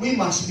a new. We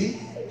must be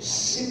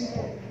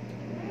simple.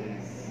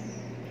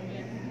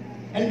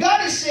 And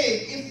God is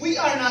saying, if we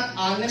are not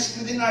honest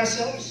within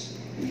ourselves,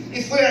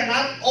 if we are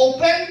not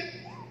open,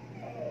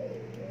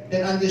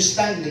 then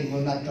understanding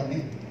will not come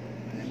in.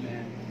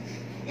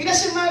 It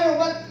doesn't matter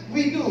what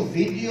we do,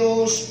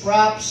 videos,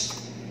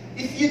 props.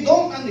 If you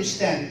don't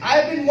understand,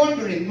 I've been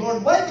wondering,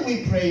 Lord, why do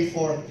we pray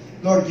for,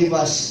 Lord, give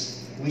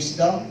us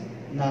wisdom,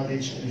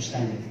 knowledge,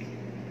 understanding?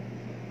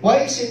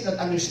 Why is it that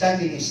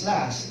understanding is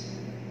last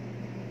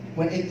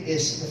when it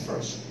is the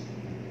first?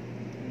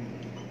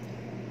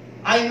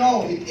 I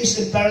know it is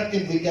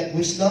imperative we get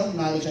wisdom,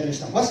 knowledge, and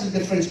understanding. What's the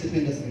difference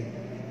between the three?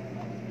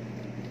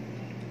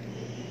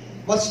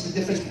 What's the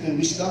difference between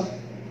wisdom,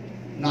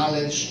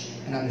 knowledge,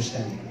 and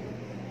understanding?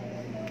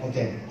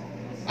 Okay.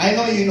 I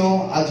know you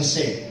know, I'll just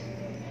say it.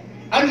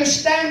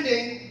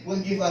 Understanding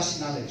will give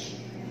us knowledge.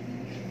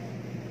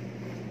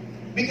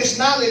 Because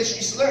knowledge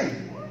is learned.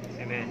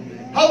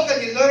 Amen. How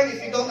can you learn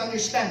if you don't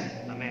understand?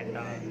 Amen.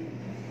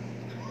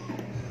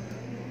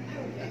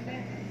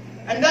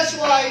 And that's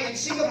why in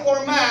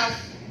Singapore math,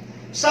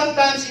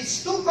 sometimes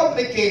it's too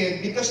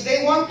complicated because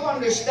they want to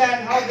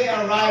understand how they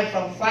arrive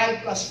from 5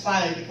 plus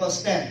 5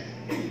 equals 10.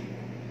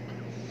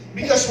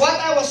 Because what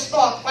I was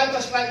taught, 5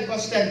 plus 5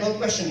 equals 10, don't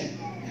question it.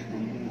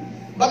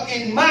 But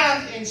in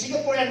math, in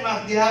Singaporean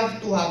math, they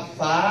have to have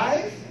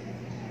 5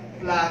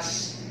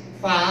 plus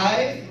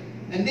 5,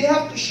 and they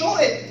have to show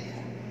it.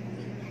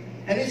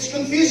 And it's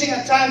confusing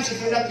at times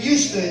if you're not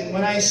used to it.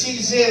 When I see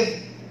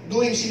Ziv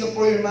doing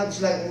Singaporean math,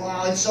 it's like,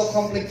 wow, it's so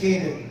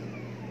complicated.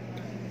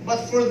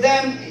 But for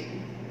them,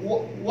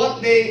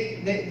 what they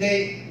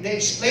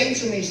explain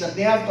to me is that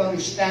they have to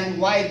understand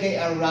why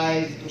they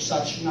arrive to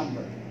such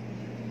number.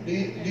 Do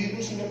you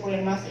do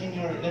Singaporean math in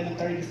your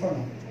elementary before?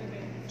 No?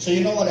 So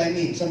you know what I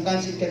mean.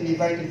 Sometimes it can be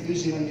very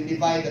confusing when you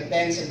divide the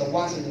tens and the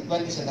ones and the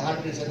 20s and the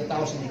hundreds and the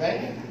thousands,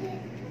 right?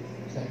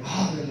 It's like,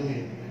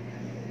 hallelujah.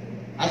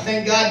 I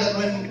thank God that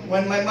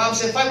when my mom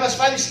said 5 plus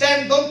 5 is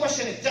 10, don't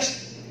question it.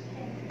 Just,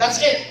 that's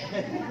it.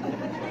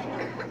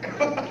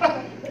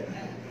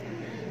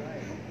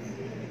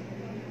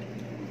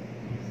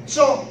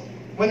 So,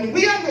 when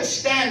we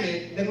understand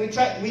it, then we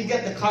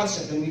get the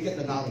concept and we get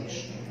the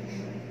knowledge.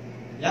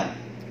 Yeah?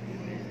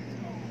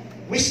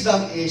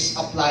 Wisdom is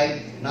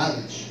applied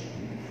knowledge.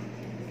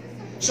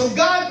 So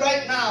God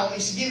right now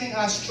is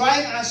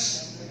trying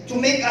to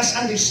make us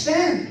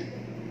understand.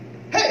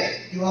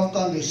 Hey, you have to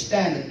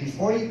understand that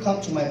before you come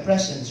to my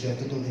presence, you have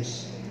to do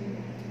this.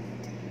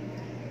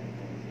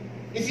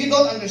 If you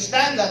don't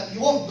understand that, you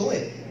won't do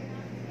it.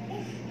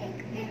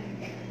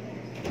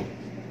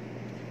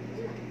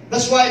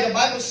 That's why the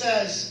Bible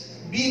says,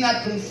 be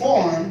not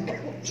conformed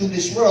to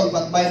this world,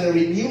 but by the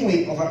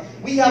renewing of our...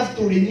 We have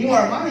to renew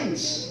our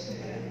minds.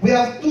 We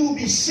have to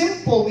be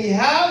simple. We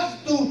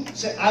have to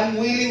say, I'm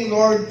willing,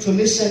 Lord, to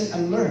listen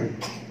and learn.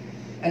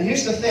 And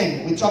here's the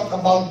thing. We talked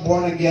about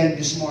born again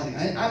this morning.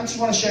 I just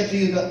want to share to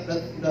you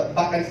the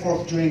back and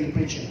forth during the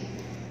preaching.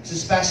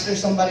 This pastor,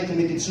 somebody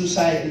committed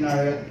suicide in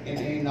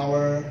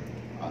our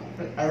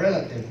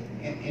relative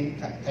in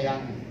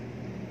Kayangan.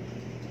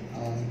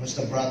 Was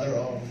the brother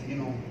of, you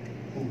know,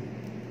 who.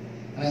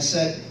 And I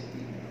said,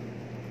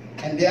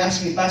 and they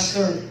asked me,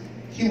 Pastor,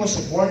 he was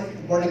a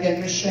born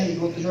again Christian. He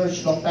go to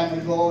church long time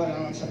ago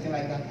and something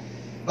like that.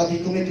 But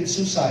he committed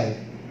suicide.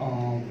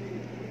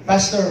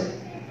 Pastor,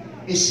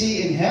 is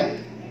he in hell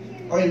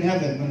or in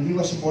heaven when he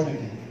was born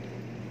again?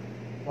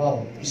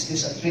 Wow, is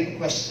this a trick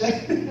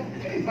question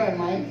in my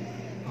mind?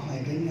 Oh my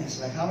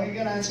goodness, like how are you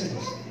gonna answer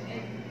this?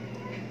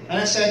 And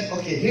I said,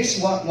 okay,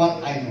 here's what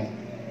I know.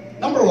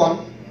 Number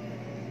one,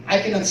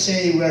 I cannot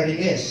say where he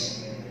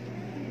is.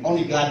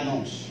 Only God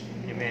knows.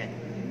 Amen.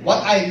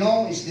 What I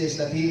know is this,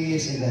 that he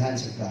is in the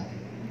hands of God.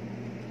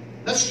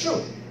 That's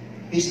true.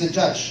 He's the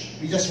judge.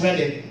 We just read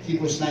it,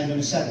 Hebrews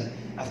 9:27.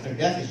 After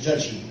death is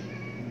judgment.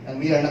 And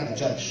we are not the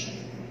judge.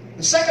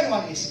 The second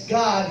one is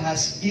God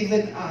has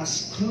given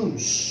us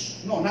clues.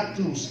 No, not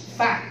clues.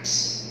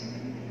 Facts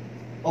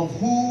of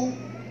who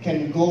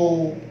can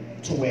go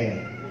to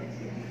where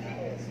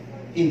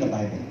in the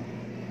Bible.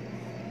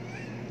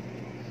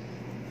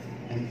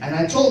 And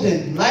I told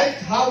him, like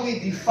how we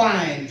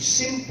define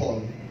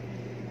simple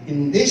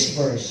in this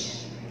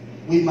verse,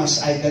 we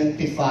must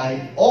identify,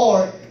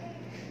 or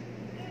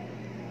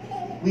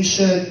we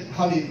should,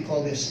 how do you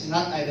call this?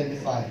 Not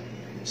identify.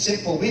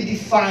 Simple. We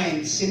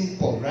define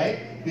simple, right?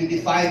 We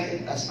define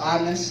it as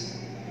honest,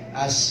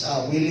 as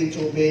willing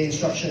to obey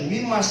instruction.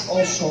 We must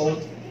also,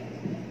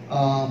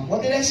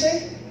 what did I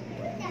say?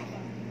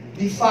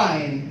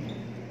 Define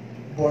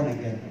born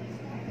again.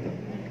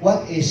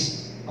 What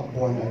is a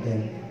born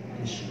again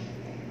Christian?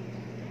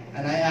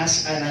 And I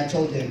asked, and I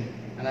told him,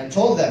 and I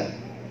told them,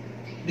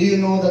 do you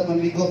know that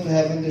when we go to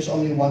heaven, there's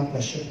only one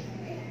question?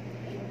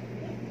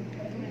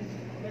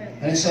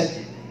 And he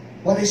said,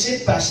 what is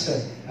it,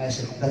 Pastor? I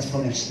said, that's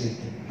for next week.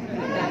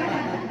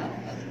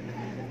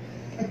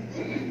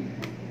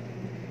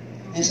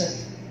 He said,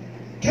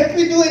 can't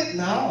we do it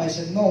now? I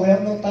said, no, we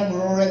have no time.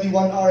 We're already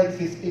 1 hour and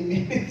 15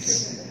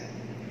 minutes.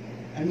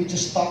 And we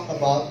just talked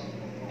about,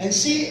 and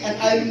see, and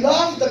I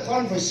love the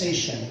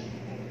conversation.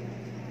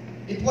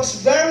 It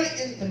was very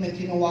intimate.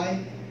 You know why?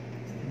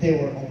 They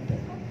were open.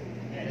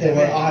 They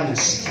were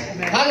honest.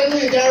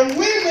 Hallelujah. They are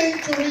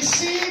willing to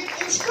receive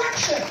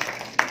instruction.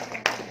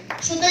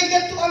 So they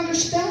get to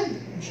understand.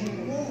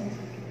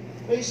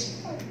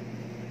 Praise God.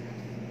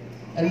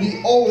 And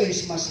we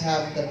always must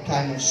have that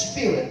kind of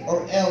spirit,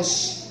 or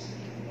else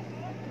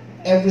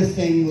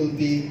everything will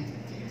be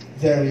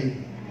very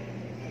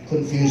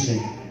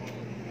confusing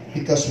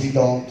because we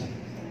don't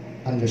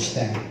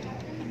understand.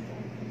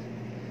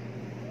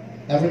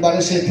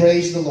 Everybody say,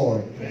 praise the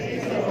Lord.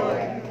 Praise the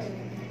Lord.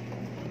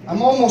 I'm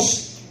not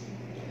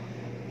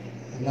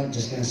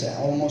just going to say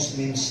almost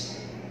means,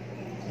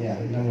 yeah,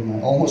 never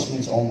mind. Almost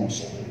means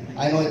almost.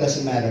 I know it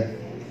doesn't matter.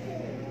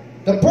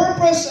 The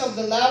purpose of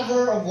the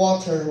laver of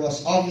water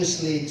was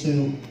obviously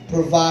to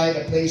provide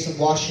a place of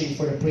washing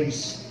for the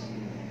priest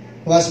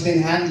who has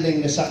been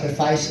handling the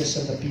sacrifices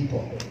of the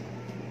people.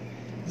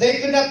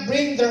 They could not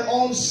bring their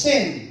own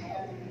sin,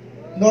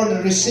 nor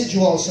the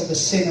residuals of the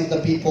sin of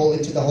the people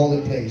into the holy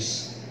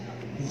place.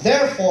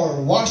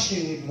 Therefore,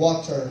 washing with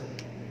water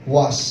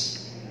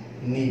was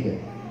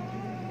needed.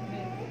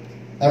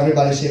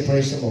 Everybody say,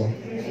 praise the Lord.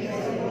 Praise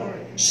the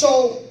Lord.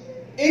 So,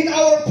 in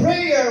our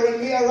prayer when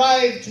we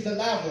arrive to the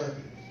laver,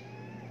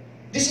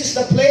 this is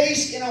the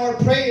place in our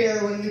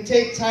prayer when we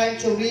take time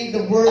to read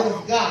the Word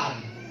of God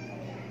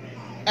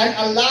and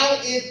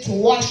allow it to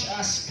wash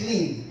us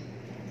clean.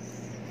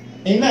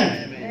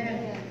 Amen.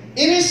 Amen.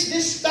 It is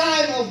this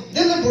time of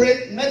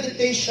deliberate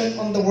meditation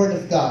on the Word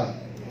of God.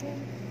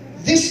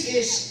 This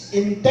is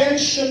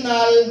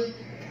intentional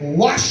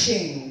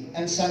washing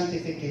and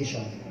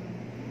sanctification.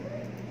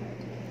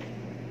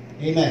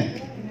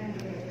 Amen.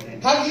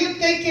 Have you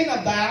taken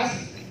a bath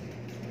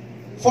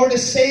for the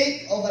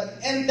sake of an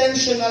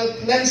intentional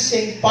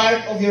cleansing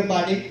part of your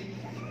body?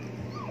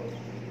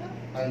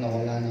 I don't know,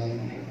 wala na.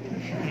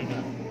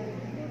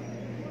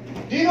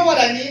 Do you know what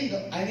I mean?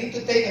 I need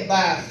to take a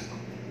bath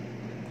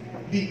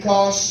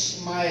because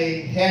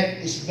my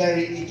head is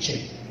very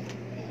itchy.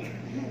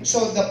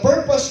 So the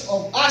purpose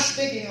of us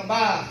taking a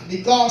bath,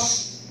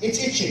 because it's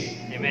itchy.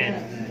 Amen.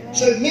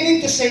 So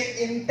meaning to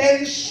say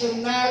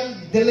intentional,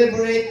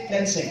 deliberate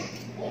cleansing.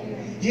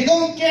 You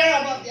don't care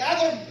about the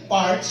other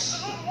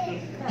parts.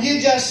 You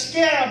just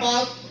care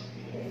about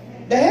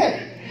the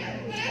head.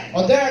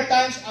 Or there are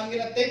times I'm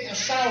going to take a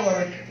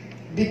shower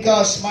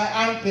because my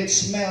armpit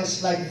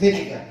smells like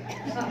vinegar.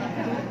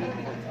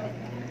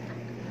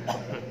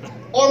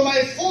 Or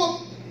my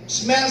foot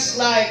smells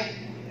like...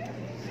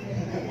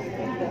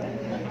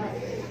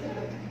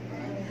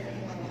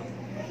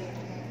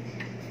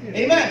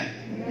 Amen.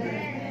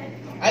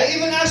 I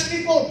even ask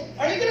people,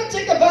 are you going to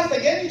take a bath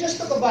again? You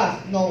just took a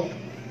bath. No.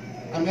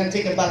 I'm going to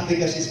take a bath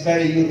because it's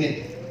very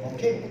humid.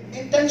 Okay?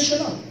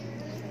 Intentional.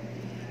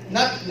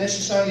 Not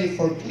necessarily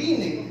for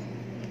cleaning,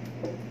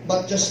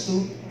 but just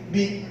to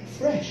be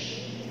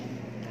fresh.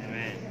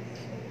 Amen.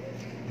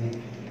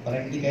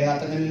 Parang hindi kayo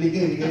ata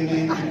naliligaw.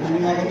 Hindi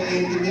ako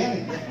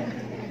naiintindihan.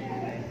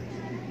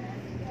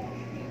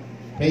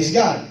 Praise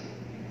God.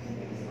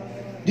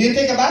 Do you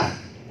take a bath?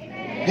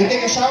 Do you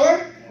take a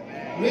shower?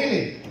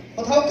 Really?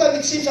 But how come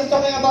it seems I'm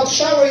talking about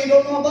shower, you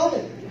don't know about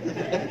it?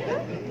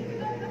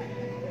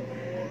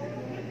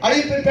 Are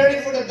you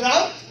preparing for the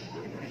drought?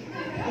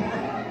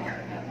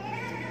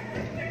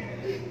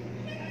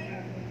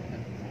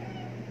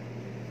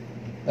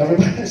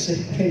 Everybody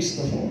say, praise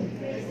the Lord.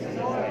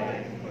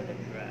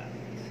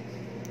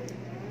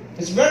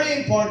 It's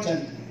very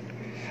important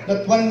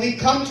that when we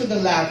come to the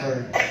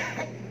laver,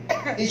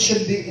 it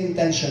should be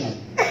intentional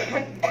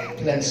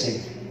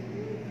cleansing.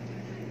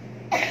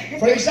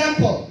 For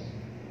example,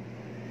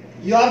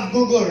 you have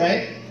Google,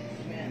 right?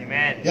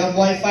 Amen. You have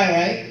Wi-Fi,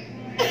 right?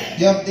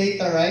 You have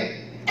data, right?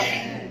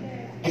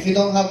 If you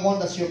don't have one,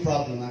 that's your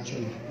problem,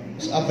 actually.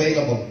 It's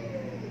available.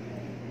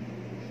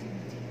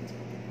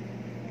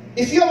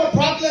 If you have a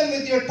problem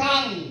with your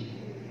tongue,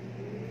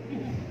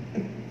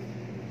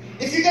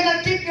 if you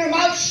cannot keep your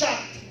mouth shut,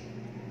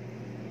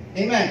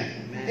 amen.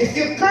 If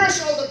you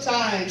curse all the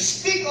time,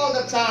 speak all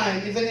the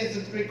time, even if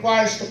it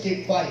requires to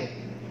keep quiet,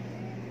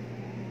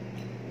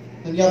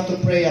 then you have to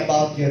pray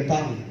about your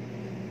tongue,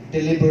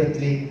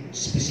 deliberately,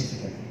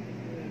 specifically,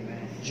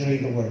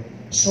 during the word.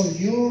 So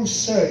you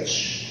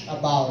search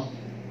about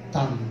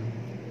tongue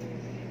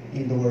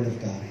in the Word of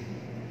God.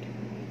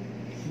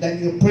 Then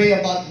you pray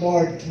about,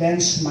 Lord,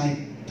 cleanse my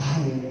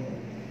tongue, Lord.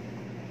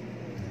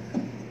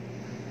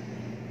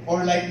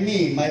 Or like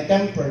me, my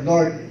temper,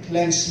 Lord,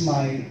 cleanse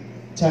my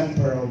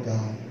temper, oh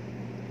God.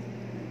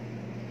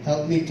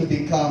 Help me to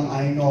become,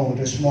 I know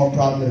there's more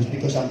problems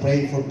because I'm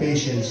praying for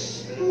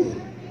patience.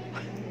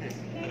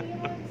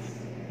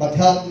 But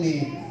help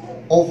me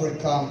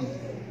overcome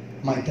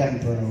my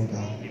temper, oh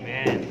God.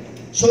 Amen.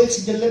 So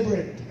it's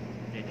deliberate.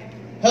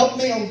 Help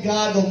me, oh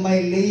God, of my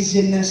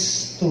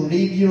laziness to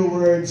read your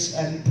words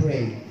and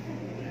pray.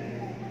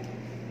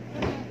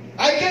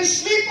 I can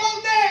sleep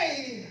all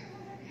day,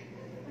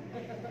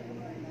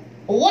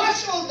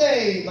 watch all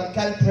day, but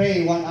can't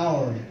pray 1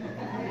 hour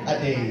a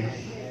day.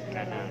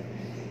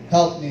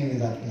 Help me with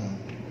that, God.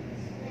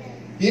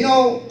 You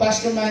know,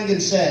 Pastor Mangan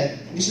said,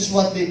 this is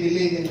what they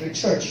believe in their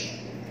church,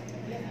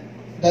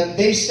 that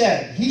he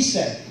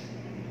said,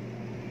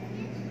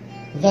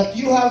 that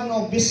you have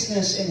no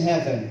business in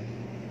heaven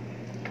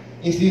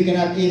if you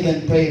cannot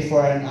even pray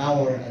for an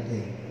hour a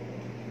day.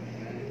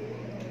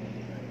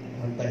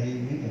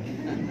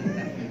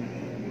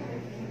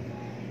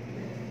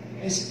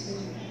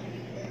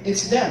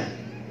 It's them.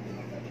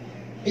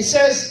 It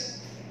says,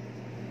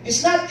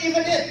 it's not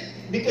even it.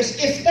 Because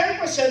if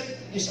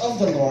 10% is of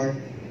the Lord,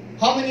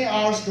 how many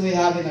hours do we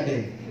have in a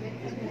day?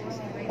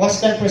 What's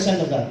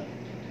 10% of that?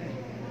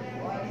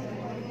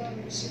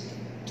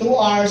 2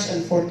 hours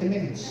and 40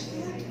 minutes.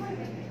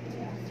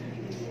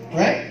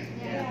 Right?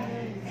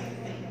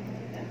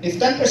 If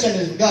 10%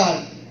 is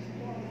God,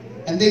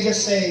 and they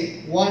just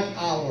say 1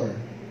 hour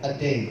a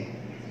day,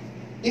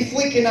 if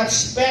we cannot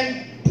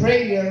spend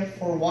prayer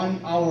for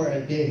 1 hour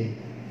a day,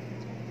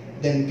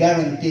 then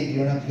guaranteed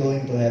you're not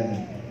going to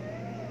heaven.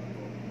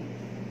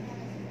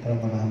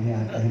 Pero marami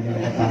ata hindi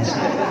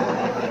nakapasok.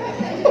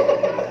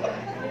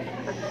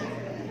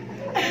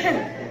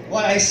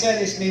 What I said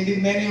is maybe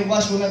many of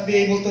us will not be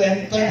able to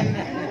enter.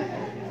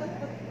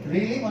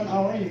 Really? 1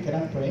 hour you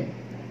cannot pray?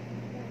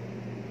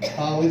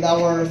 With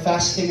our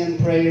fasting and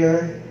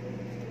prayer,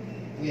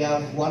 we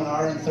have 1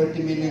 hour and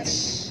 30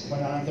 minutes. 1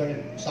 hour and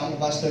 30, some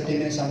of us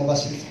 30 minutes, some of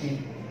us 15.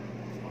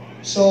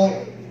 So,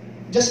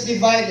 just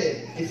divide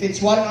it. If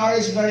it's 1 hour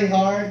is very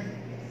hard,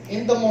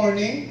 in the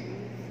morning,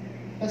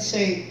 let's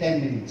say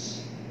 10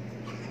 minutes.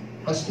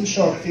 That's too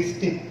short,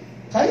 15.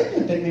 Kaya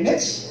nyo 10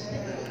 minutes?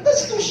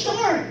 That's too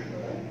short.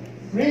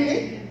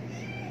 Really?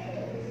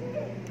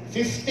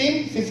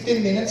 15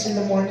 minutes in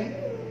the morning?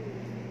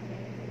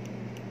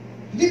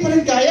 Hindi pa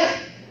rin kaya?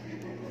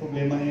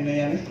 Problema nyo na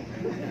yan.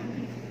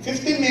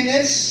 15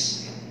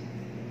 minutes,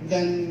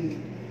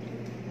 then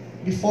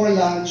before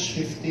lunch,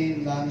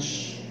 15,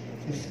 lunch,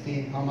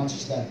 15. How much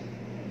is that?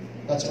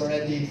 That's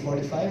already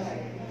 45.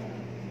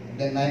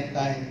 Then night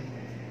time,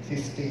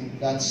 15.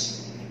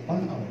 That's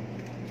 1 hour.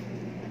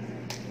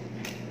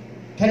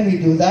 Can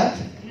we do that?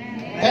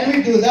 Can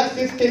we do that?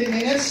 15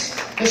 minutes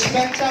to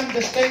spend time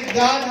to thank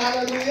God.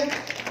 Hallelujah.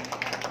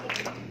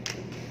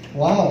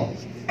 Wow.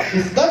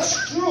 If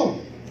that's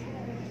true,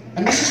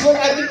 and this is what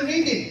I've been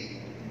reading,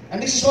 and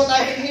this is what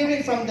I've been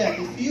hearing from them,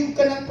 if you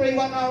cannot pray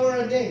 1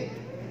 hour a day,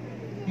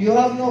 you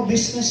have no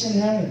business in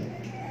heaven.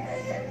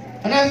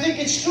 And I think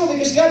it's true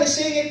because God is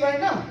saying it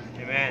right now.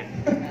 Amen.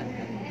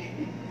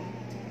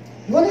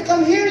 You want to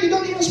come here, you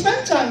don't even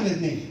spend time with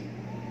me.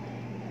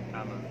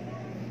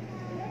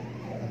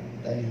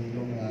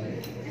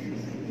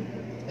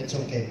 It's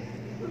okay.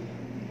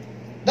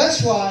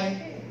 That's why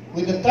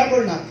with the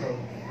tabernacle,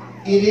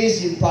 it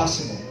is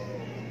impossible.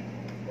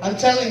 I'm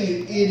telling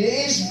you, it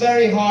is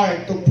very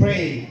hard to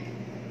pray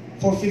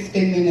for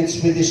 15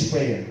 minutes with this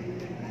prayer.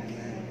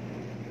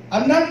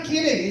 I'm not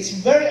kidding.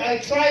 I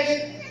tried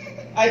it.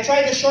 I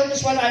tried the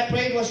shortest one I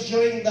prayed was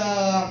during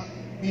the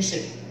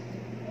music.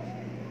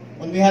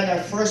 When we had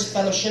our first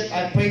fellowship,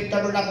 I prayed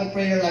tabernacle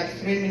prayer like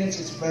 3 minutes.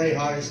 It's very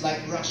hard. It's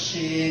like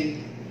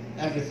rushing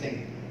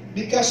everything.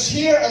 Because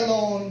here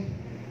alone,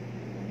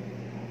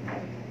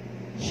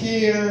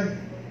 here,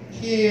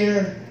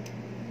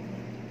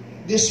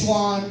 this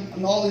one,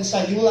 and all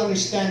inside, you will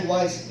understand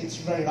why it's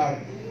very hard.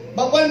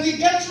 But when we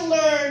get to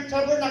learn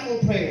tabernacle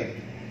prayer,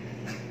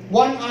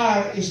 1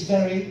 hour is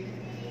very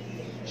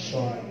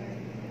short.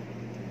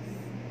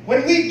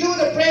 When we do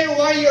the prayer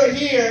while you're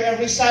here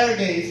every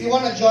Saturday, if you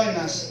want to join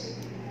us,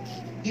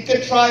 you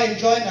can try and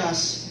join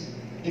us.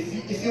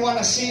 If you want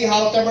to see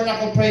how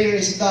tabernacle prayer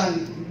is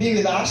done, be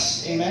with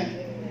us. Amen.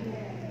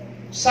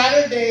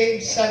 Saturday,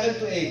 7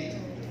 to 8.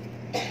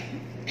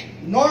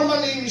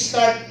 Normally we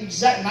start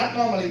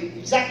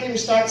exactly we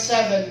start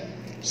 7.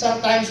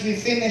 Sometimes we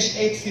finish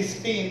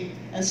 8:15,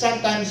 and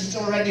sometimes it's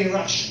already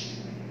rushed.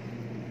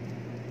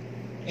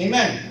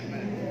 Amen.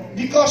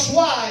 Because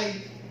why?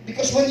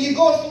 Because when you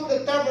go through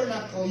the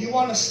tabernacle, you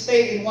want to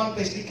stay in one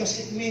place because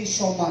it means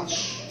so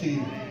much to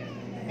you.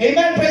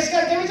 Amen. Praise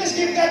God. Can we just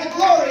give God the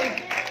glory?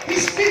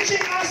 He's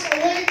teaching us a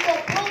way to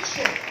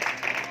approach it.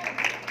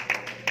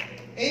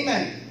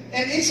 Amen.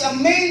 And it's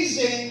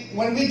amazing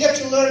when we get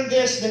to learn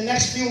this the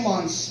next few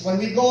months, when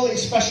we go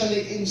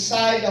especially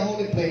inside the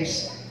holy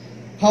place,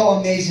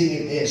 how amazing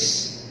it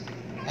is.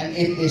 And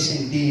it is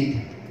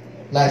indeed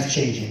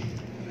life-changing.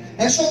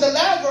 And so the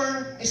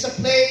laver is a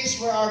place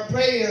where our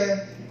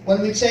prayer, when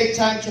we take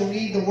time to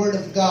read the Word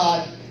of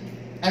God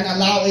and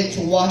allow it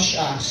to wash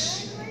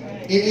us,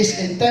 it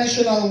is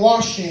intentional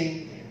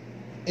washing,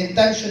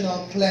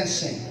 intentional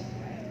cleansing.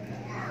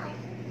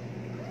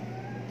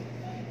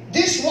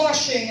 This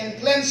washing and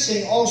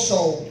cleansing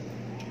also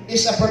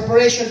is a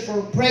preparation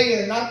for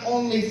prayer, not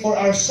only for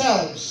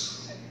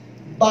ourselves,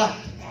 but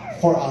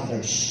for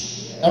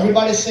others.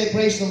 Everybody say,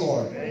 praise the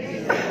Lord.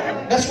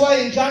 That's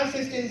why in John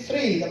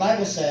 15:3, the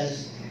Bible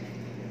says,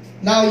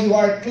 now you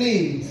are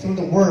clean through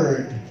the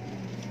word.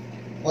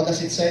 What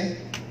does it say?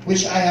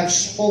 Which I have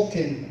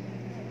spoken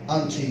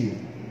unto you.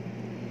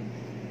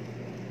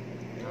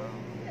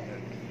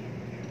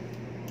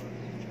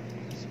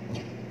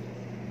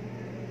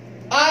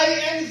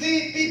 I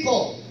envy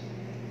people.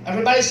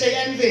 Everybody say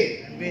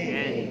envy.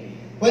 Envy.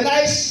 When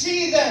I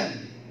see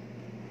them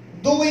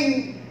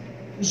doing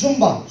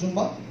Zumba,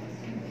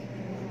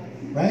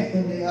 right?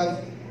 When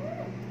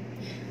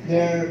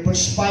they're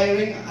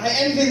perspiring, I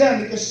envy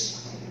them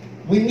because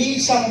we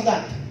need some of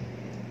that.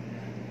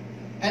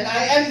 And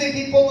I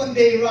envy people when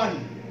they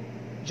run,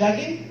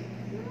 jogging,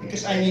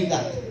 because I need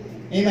that.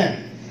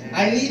 Amen.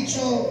 I need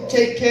to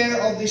take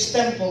care of this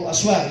temple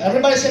as well.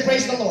 Everybody say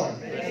praise the Lord.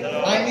 Praise the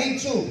Lord. I need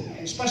to,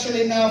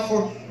 especially now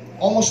for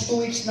almost 2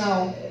 weeks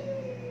now.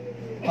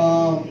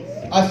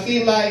 I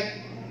feel like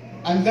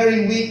I'm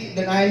very weak,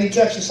 then I need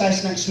to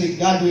exercise next week,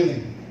 God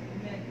willing.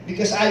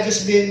 Because I've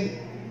just been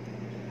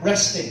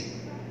resting.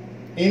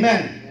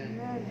 Amen.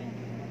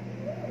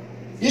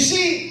 You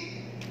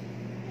see,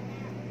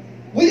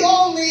 we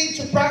all need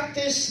to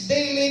practice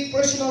daily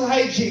personal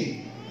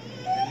hygiene.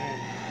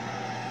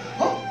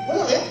 Huh?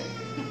 Wala kayo?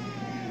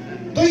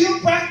 Do you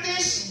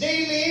practice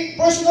daily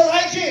personal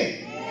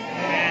hygiene?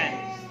 Amen.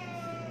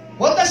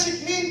 What does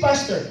it mean,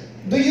 Pastor?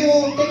 Do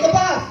you take a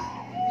bath?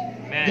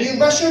 Amen. Do you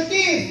brush your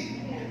teeth?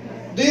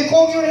 Do you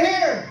comb your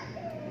hair?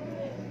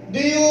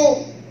 Do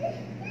you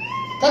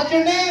cut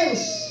your nails?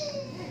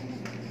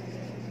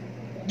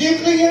 Do you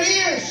clean your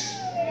ears?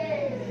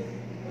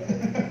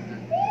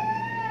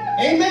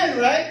 Amen,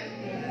 right?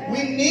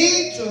 We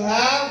need to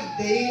have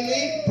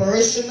daily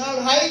personal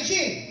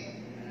hygiene.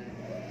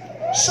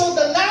 So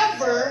the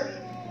laver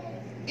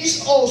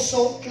is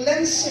also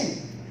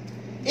cleansing.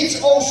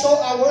 It's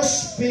also our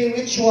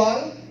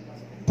spiritual,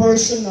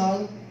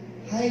 personal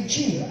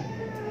hygiene.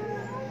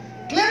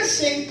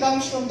 Cleansing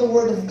comes from the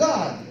Word of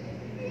God.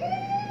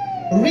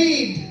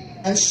 Read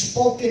and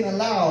spoken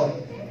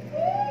aloud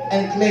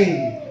and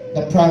claim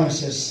the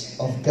promises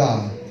of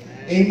God.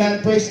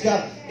 Amen. Praise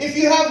God. If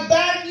you have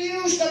bad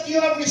news that you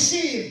have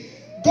received,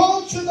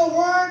 go to the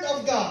Word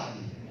of God.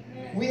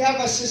 We have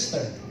a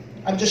sister.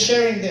 I'm just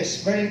sharing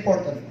this. Very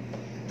important.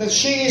 That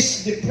she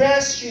is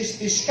depressed. She is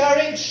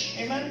discouraged.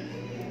 Amen.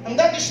 And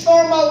that is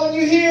normal when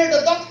you hear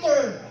the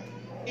doctor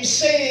is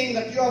saying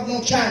that you have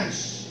no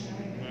chance.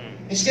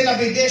 It's going to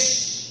be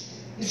this.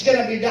 It's going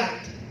to be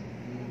that.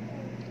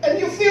 And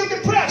you feel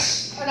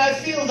depressed. And I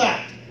feel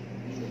that.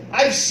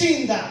 I've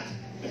seen that.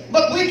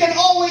 But we can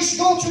always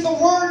go to the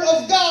Word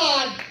of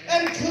God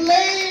and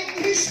claim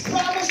His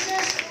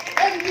promises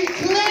and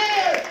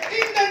declare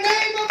in the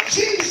name of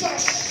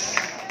Jesus,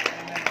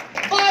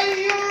 by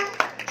your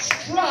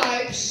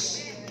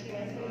stripes,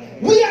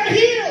 we are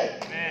healed.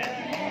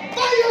 Amen.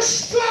 By your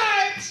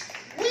stripes,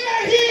 we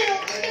are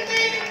healed in the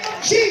name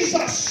of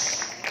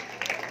Jesus.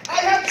 I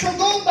have to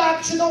go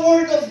back to the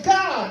Word of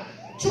God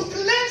to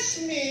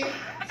cleanse me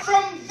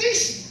from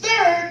this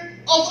dirt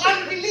of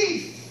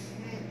unbelief.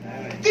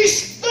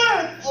 This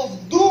dirt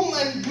of doom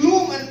and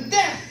gloom and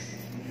death.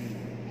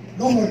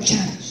 No more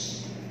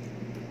chance.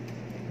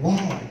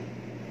 Wow.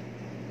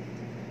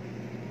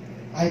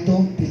 I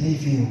don't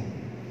believe you.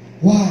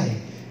 Why?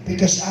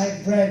 Because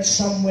I've read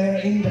somewhere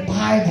in the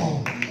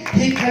Bible,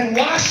 He can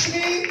wash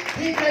me,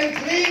 He can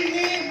clean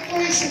me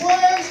through His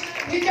words,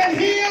 He can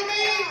heal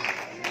me.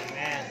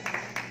 Amen.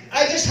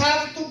 I just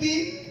have to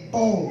be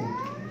bold.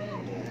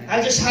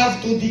 I just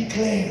have to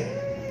declare.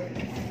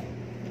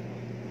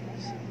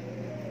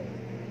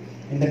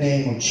 In the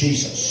name of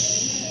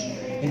Jesus.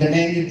 In the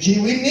name of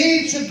Jesus. We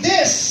need to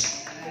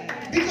this.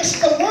 Because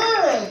the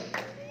world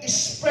is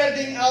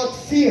spreading out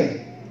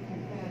fear.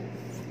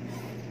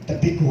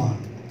 The big one.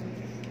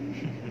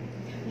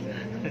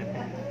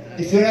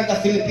 If you're not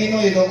a Filipino,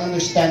 you don't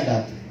understand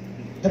that.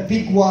 The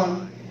big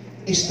one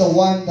is the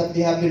one that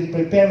they have been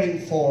preparing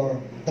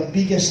for, the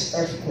biggest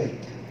earthquake.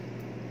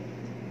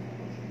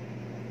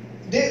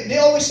 They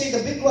always say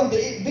the big one,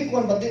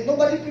 but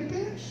nobody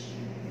prepares.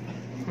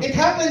 It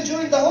happened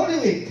during the Holy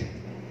Week.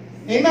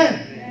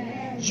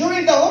 Amen.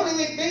 During the Holy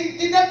Week, they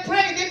did not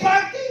pray, they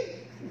partied.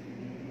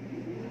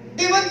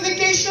 They went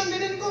vacation, they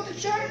didn't go to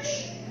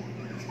church.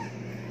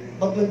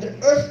 But when the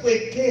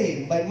earthquake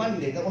came by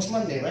Monday, that was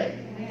Monday, right?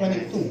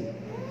 22.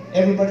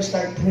 Everybody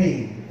started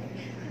praying.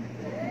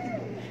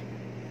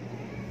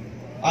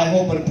 I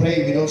hope and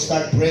pray we don't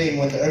start praying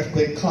when the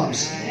earthquake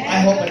comes. I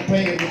hope and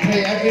pray we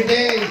pray every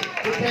day.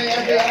 We pray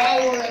every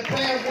hour. I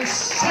pray every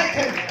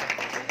second.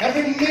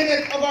 Every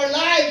minute of our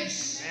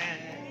lives.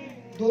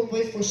 Don't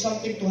wait for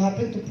something to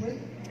happen to pray.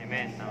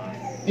 Amen.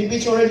 Maybe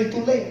it's already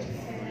too late.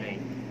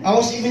 I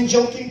was even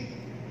joking.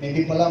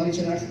 Maybe Palau needs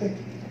an earthquake.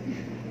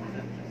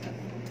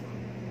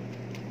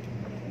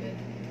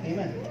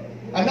 Amen.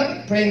 I'm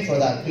not praying for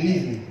that,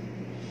 believe me.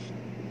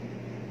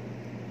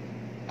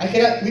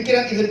 We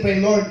cannot even pray,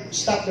 Lord,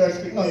 stop the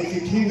earthquake. No,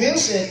 if He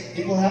wills it,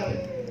 it will happen.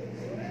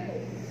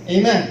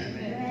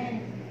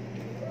 Amen.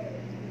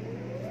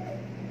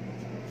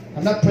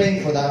 I'm not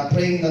praying for that. I'm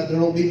praying that there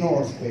will be no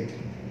earthquake.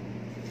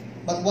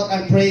 But what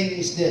I'm praying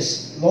is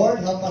this. Lord,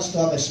 help us to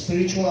have a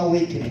spiritual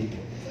awakening.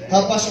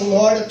 Help us,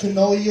 Lord, to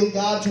know You,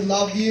 God, to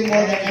love You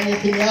more than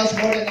anything else,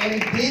 more than any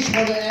beach,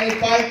 more than any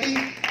party,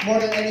 more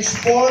than any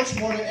sports,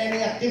 more than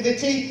any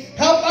activity.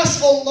 Help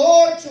us, oh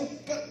Lord, to,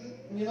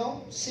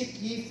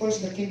 seek ye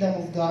first the kingdom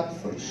of God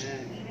first.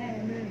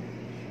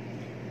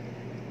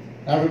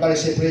 Everybody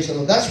say praise the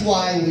Lord. That's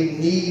why we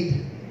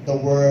need the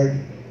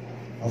Word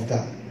of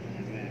God.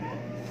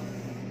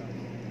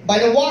 By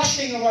the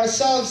washing of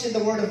ourselves in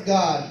the Word of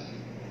God,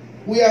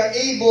 we are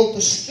able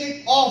to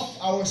strip off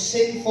our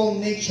sinful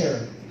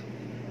nature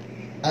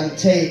and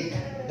take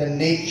the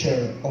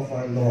nature of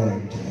our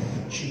Lord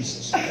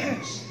Jesus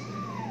Christ.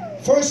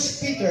 1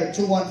 Peter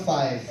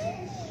 2:1-5.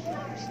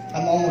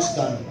 I'm almost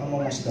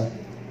done.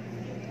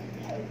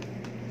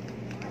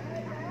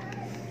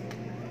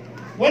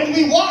 When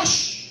we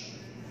wash,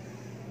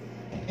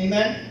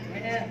 amen?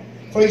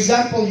 For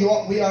example,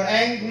 we are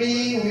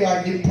angry, we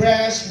are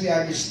depressed, we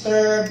are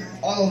disturbed,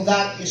 all of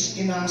that is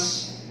in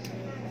us.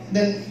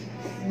 Then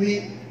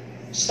we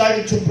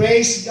started to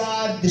praise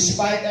God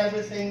despite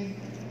everything.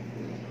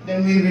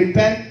 Then we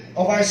repent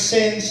of our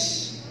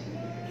sins,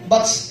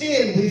 but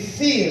still we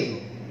feel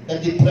the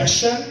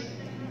depression,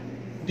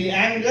 the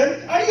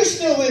anger. Are you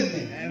still with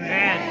me?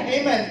 Amen.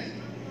 Amen.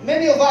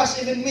 Many of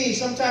us, even me,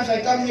 sometimes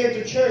I come here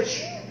to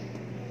church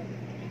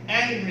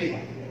angry,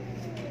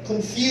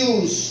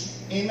 confused,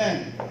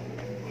 amen,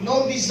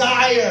 no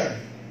desire,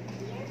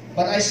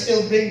 but I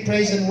still bring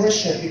praise and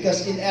worship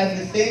because in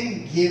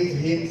everything give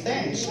Him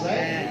thanks,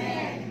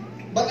 right?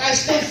 But I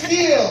still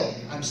feel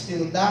I'm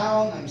still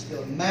down, I'm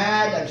still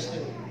mad, I'm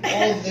still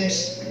all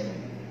this.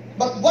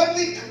 But when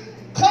we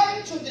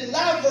come to the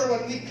laver,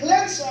 when we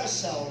cleanse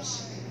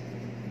ourselves,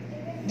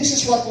 this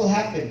is what will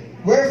happen.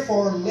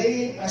 Wherefore,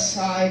 laying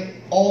aside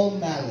all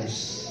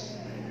malice,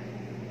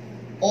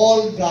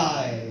 all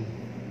guile,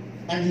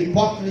 and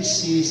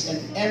hypocrisies, and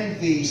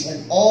envies,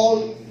 and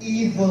all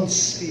evil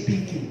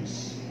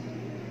speakings.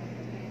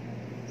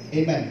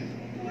 Amen.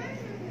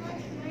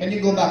 Can you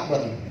go back,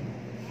 brother?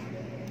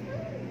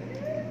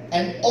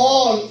 And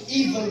all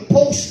evil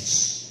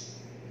posts.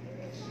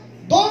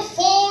 Don't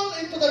fall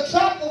into the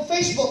trap of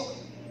Facebook.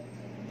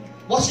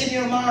 What's in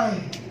your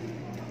mind?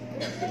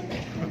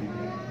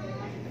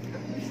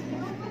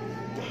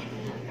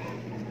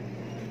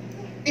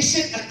 Is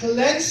it a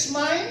cleansed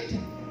mind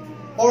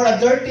or a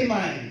dirty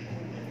mind?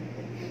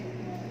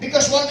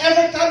 Because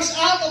whatever comes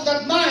out of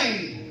that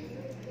mind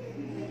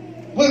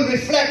will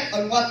reflect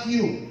on what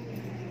you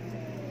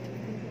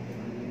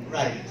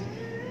write.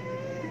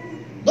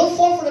 Don't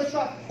fall for the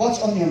trap.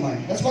 What's on your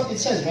mind? That's what it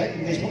says, right,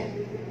 in Facebook?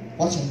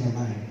 What's on your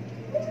mind?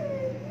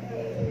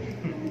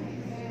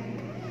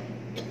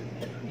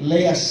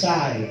 Lay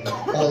aside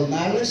all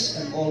malice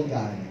and all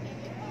guile.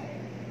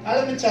 Now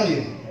let me tell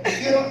you,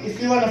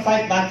 if you want to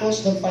fight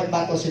battles, don't fight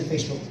battles in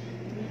Facebook.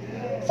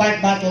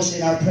 Fight battles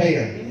in our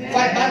prayer. Amen.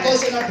 Fight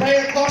battles in our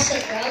prayer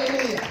closet.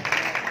 Hallelujah.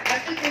 I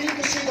think we need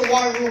to see the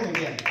war room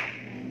again.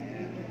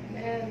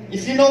 Amen.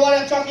 If you know what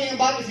I'm talking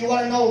about, if you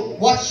want to know,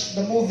 watch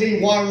the movie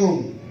War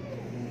Room.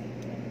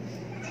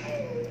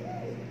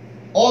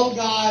 All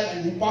guile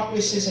and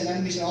hypocrisies and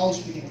enemies and all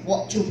speaking.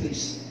 What two,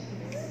 please?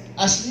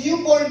 As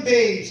newborn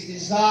babes,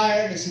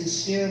 desire the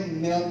sincere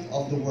milk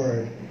of the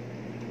word,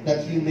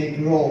 that you may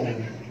grow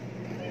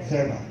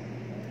thereby.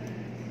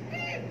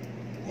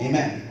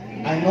 Amen.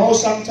 I know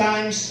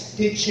sometimes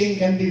teaching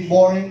can be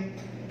boring,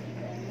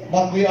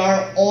 But we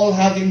are all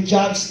having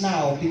jobs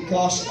now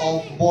because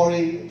of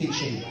boring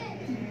teaching.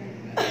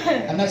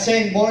 I'm not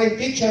saying boring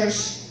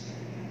teachers,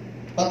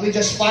 but we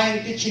just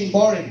find teaching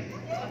boring.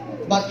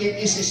 But it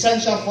is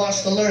essential for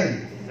us to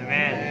learn.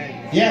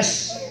 Amen.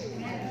 Yes.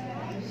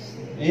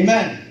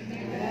 Amen.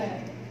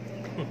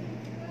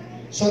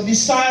 So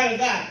desire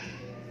that.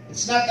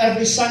 It's not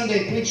every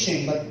Sunday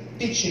preaching, but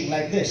teaching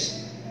like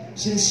this.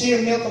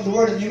 Sincere milk of the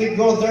word, and you may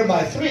grow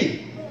thereby.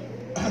 3.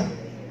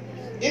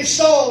 If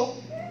so,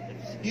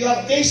 you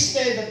have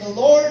tasted that the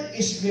Lord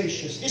is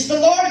gracious. Is the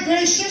Lord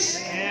gracious?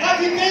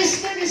 Have you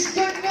tasted His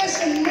goodness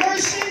and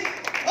mercy?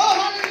 Oh,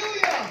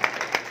 hallelujah!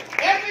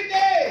 Every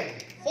day.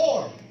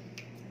 4.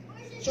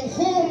 To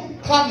whom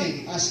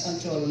coming as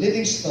unto a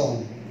living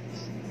stone,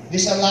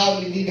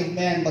 disallowed indeed of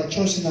man, but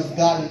chosen of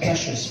God and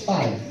precious.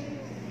 5.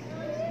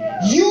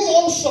 You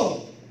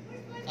also,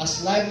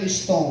 as lively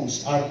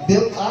stones, are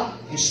built up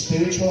a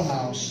spiritual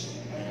house,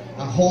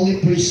 a holy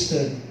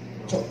priesthood,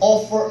 to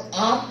offer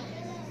up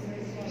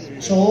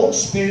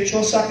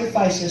spiritual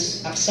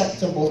sacrifices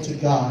acceptable to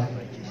God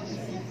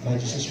by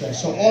Jesus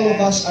Christ. So all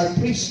of us are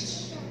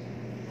priests.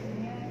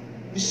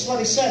 This is what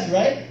he said,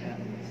 right?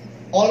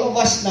 All of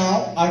us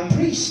now are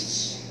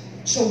priests.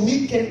 So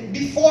we can,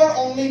 before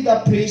only the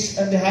priest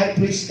and the high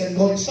priest can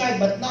go inside,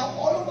 but now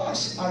all of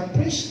us are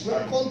priests. We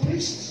are called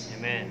priests.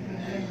 Amen.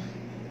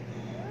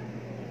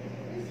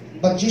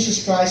 But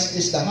Jesus Christ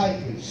is the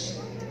high priest.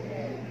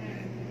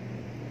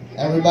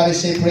 Everybody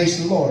say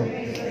praise the Lord.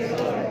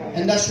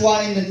 And that's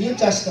why in the New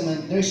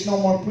Testament, there is no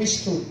more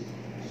priesthood.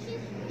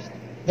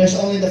 There's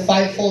only the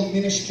fivefold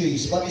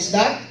ministries. What is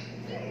that?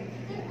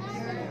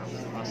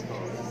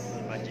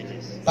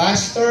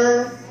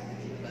 Pastor,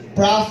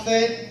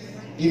 prophet,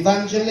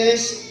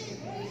 evangelist,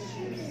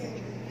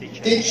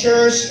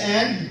 teachers,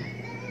 and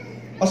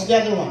what's the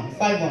other one?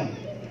 5-1.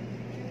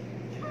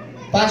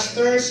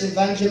 Pastors,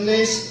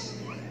 evangelists,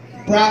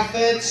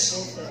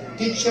 prophets,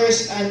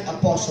 teachers, and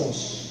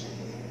apostles.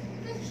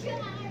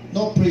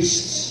 No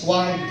priests.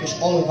 Why? Because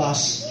all of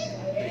us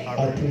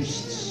are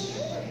priests.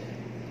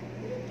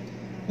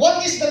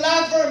 What is the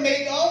laver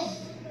made of?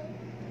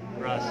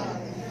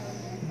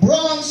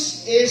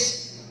 Bronze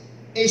is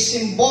a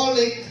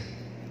symbolic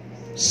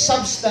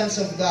substance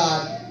of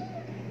God,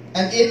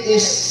 and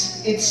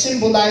it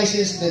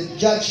symbolizes the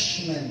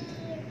judgment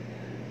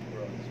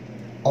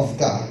of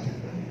God.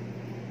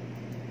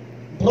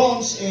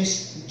 Bronze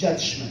is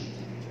judgment.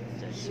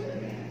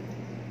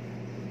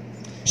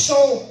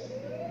 So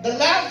the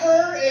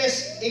laver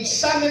is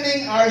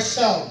examining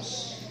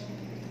ourselves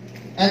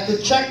and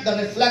to check the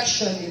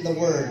reflection in the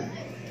Word.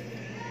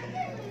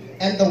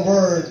 And the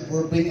Word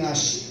will bring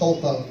us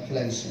total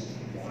cleansing.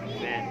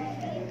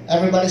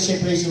 Everybody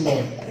say praise the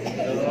Lord.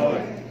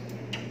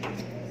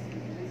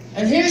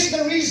 And here's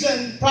the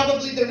reason,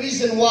 probably the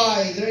reason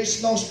why there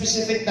is no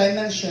specific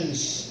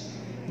dimensions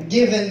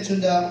given to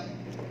the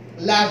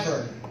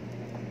laver.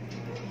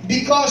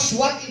 Because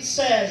what it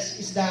says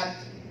is that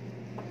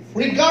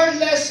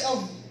regardless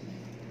of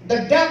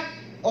the depth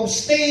of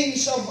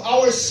stains of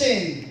our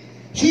sin,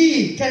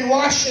 He can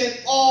wash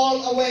it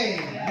all away.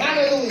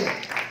 Hallelujah.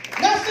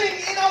 Nothing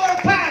in our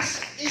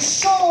past is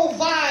so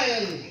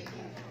vile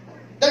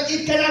that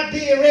it cannot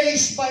be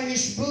erased by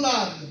His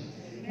blood.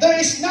 There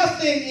is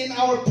nothing in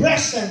our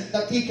present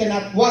that He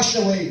cannot wash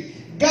away.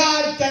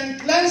 God can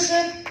cleanse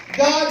it.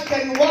 God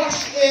can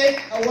wash it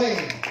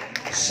away.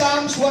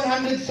 Psalms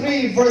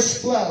 103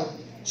 verse 12.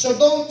 So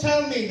don't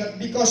tell me that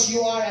because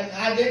you are an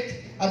addict,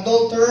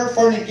 adulterer,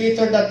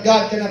 fornicator, that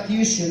God cannot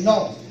use you.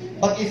 No.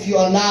 But if you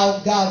allow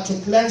God to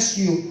cleanse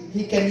you,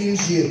 He can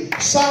use you.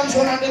 Psalms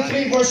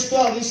 103 verse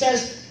 12. He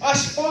says,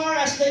 as far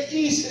as the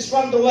east is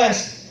from the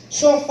west,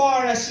 so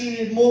far as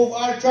He removed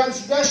our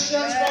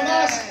transgressions from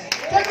us.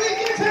 Can we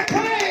give Him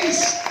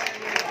praise?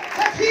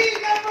 That He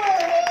never,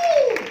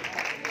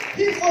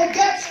 He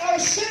forgets our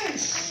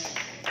sins.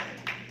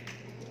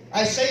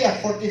 Isaiah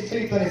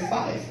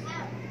 43:25.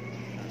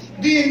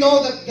 Do you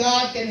know that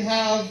God can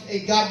have a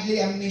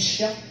godly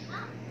amnesia?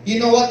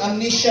 You know what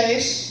amnesia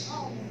is?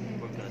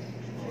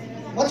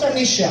 What's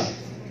amnesia?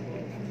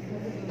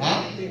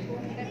 Huh?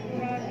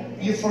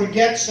 You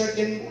forget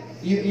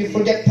you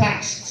forget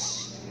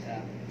pasts.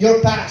 Your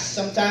past.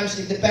 Sometimes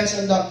it depends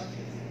on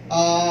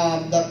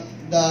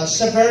the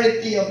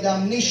severity of the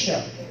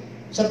amnesia.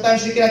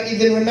 Sometimes you cannot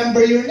even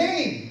remember your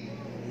name.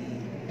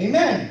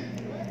 Amen.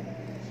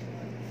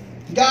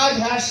 God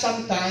has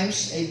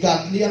sometimes a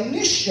godly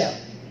amnesia.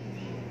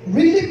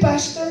 Really,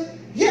 Pastor?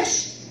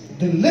 Yes.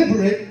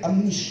 Deliberate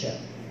amnesia.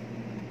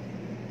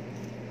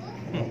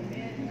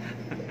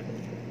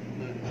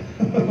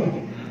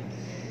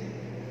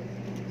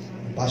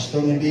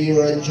 Pastor, maybe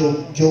you're a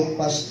joke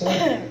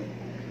pastor.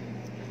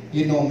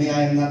 You know me,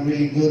 I am not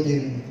really good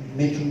in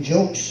making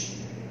jokes.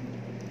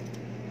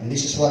 And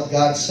this is what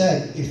God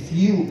said. If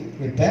you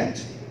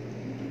repent,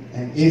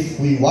 and if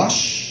we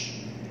wash,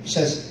 He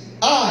says,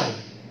 I,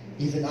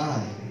 even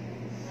I,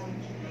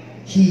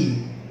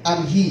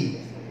 am He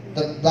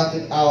that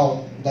blotted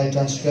out thy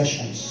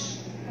transgressions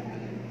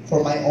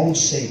for my own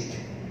sake,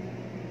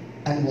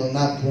 and will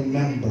not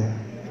remember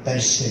thy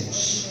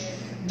sins.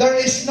 There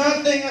is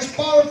nothing as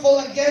powerful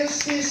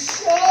against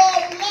His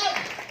blood.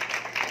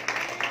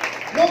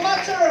 No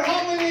matter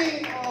how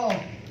many,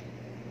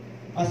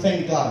 I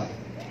thank God.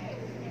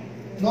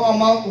 No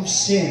amount of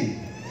sin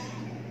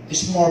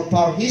is more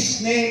powerful.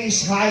 His name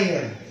is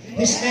higher.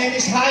 His name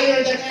is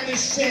higher than any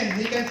sin.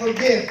 He can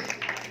forgive.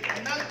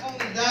 And not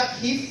only that,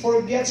 He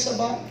forgets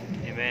about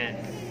it. Amen.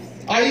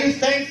 Are you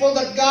thankful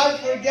that God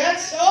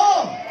forgets?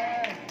 Oh!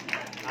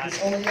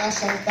 It's only us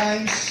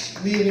sometimes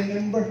we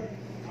remember.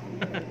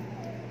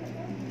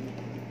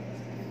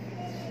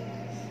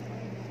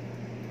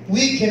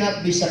 We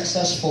cannot be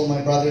successful,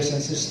 my brothers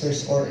and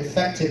sisters, or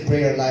effective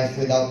prayer life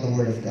without the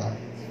Word of God.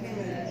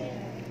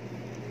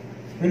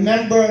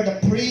 Remember, the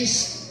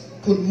priest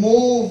could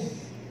move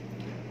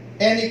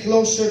any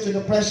closer to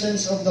the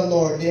presence of the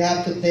Lord. They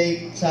have to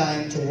take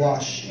time to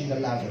wash in the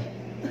laver.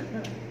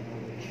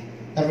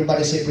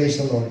 Everybody say, praise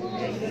the Lord.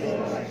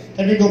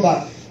 Can we go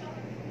back?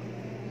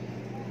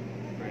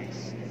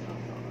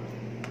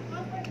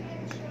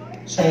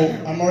 So,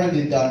 I'm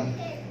already done.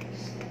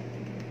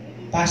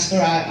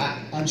 Pastor,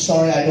 I'm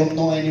sorry, I don't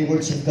know any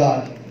words of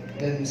God.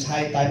 Then it's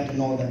high time to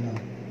know them now.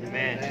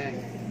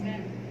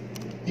 Amen.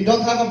 You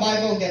don't have a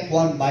Bible, get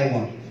one, buy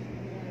one.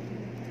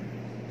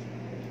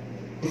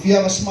 If you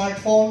have a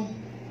smartphone,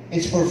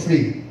 it's for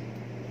free.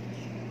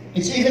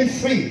 It's even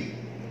free.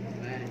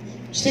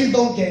 Still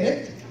don't get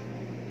it?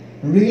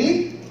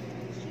 Really?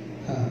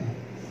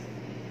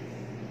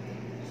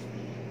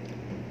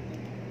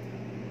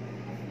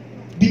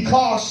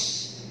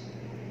 Because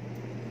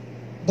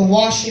the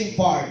washing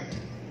part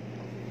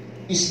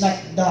is not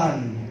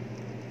done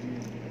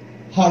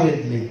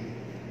hurriedly.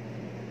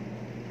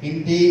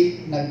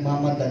 Hindi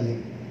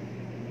nagmamadali.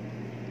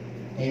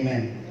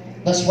 Amen.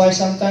 That's why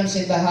sometimes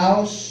in the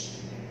house,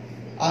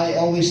 I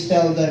always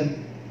tell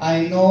them,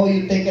 I know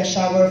you take a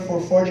shower for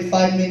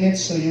 45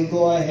 minutes, so you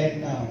go ahead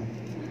now.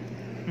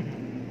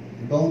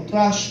 Don't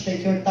rush,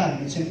 take your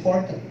time. It's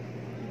important.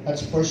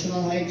 That's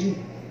personal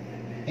hygiene.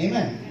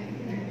 Amen.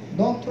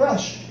 Don't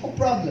rush. No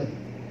problem.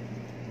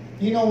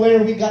 You know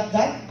where we got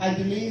that? I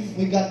believe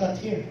we got that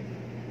here.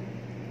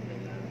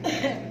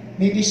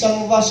 Maybe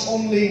some of us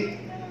only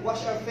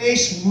wash our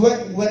face,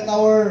 wet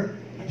our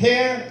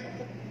hair,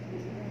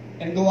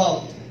 and go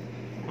out.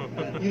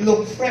 You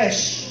look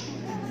fresh.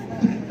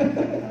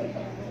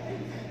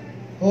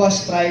 Who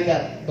has tried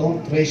that?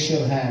 Don't raise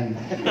your hand.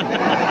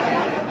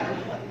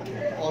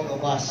 All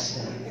of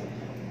us.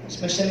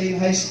 Especially in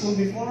high school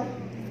before.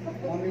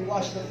 When we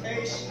wash the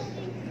face,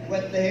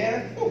 wet the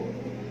hair,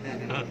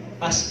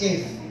 as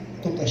if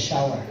took a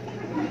shower.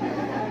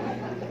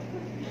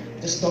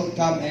 Just don't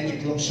come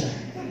any closer.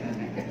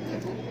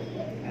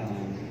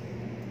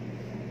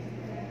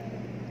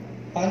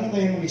 Paano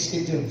kayo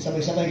mag-schedule?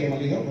 Sabay-sabay kayo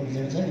maligaw?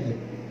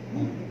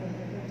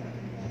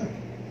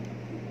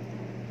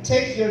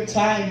 Take your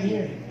time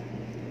here.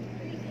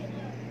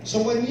 So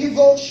when you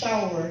go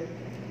shower,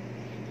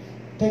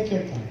 take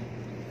your time.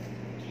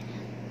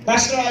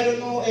 Pastor, I don't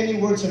know any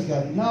words of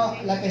God.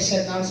 Now, like I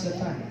said, now's the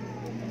time.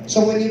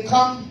 So when you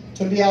come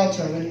to the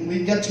altar, when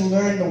we get to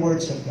learn the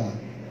words of God,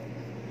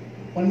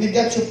 when we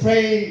get to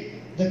pray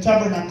the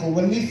tabernacle,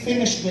 when we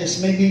finish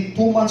this, maybe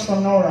 2 months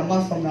from now or a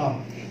month from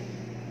now,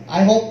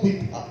 I hope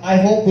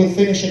we'll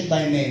finish it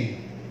by May.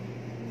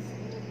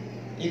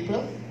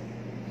 April?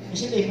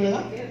 Is it April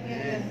now?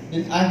 Yes.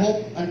 Then I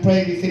hope and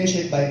pray we finish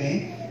it by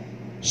May.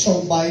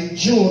 So by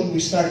June, we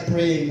start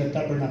praying the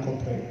tabernacle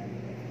prayer.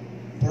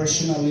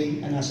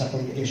 Personally and as a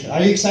congregation.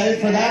 Are you excited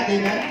for that?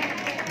 Amen?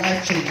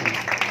 Life-changing.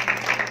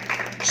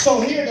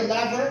 So here, the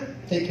laver,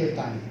 take your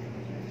time.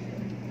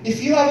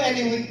 If you have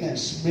any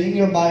weakness, bring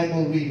your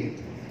Bible, read it.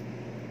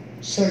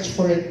 Search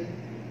for it.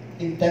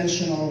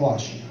 Intentional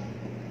washing.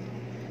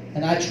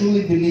 And I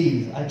truly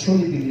believe,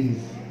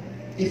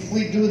 if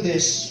we do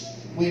this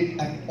with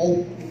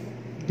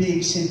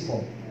being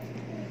simple,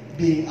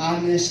 being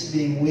honest,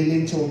 being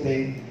willing to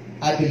obey,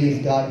 I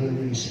believe God will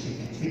really speak.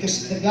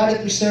 Because the God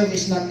that we serve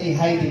is not a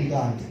hiding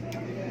God.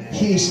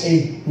 He is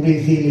a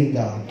revealing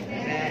God.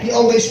 He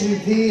always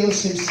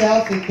reveals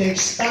Himself. He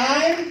takes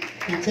time.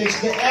 He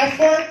takes the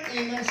effort.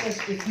 Amen. Says,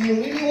 if you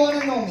really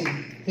want to know me,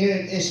 here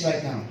it is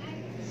right now.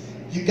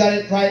 You got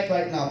it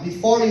right now.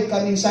 Before you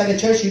come inside the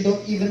church, you don't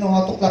even know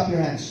how to clap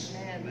your hands.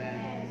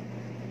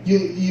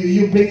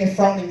 You bring a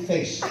frowning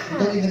face. You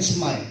don't even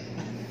smile.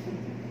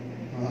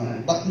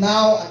 But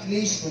now, at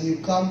least, when you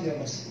come, you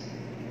must.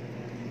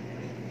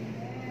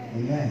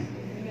 Amen.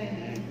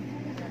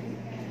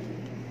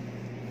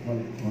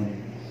 Morning.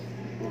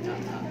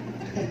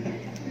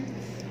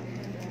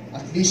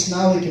 At least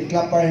now we can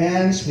clap our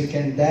hands, we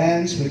can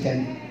dance, we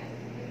can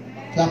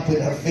clap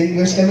with our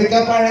fingers. Can we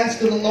clap our hands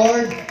to the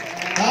Lord?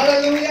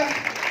 Hallelujah!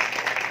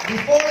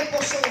 Before it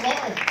was so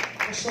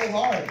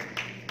hard.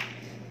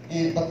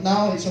 But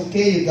now it's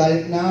okay, you got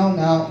it now.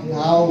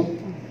 Now,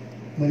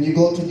 when you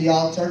go to the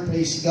altar,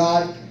 praise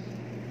God.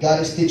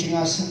 God is teaching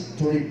us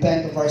to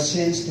repent of our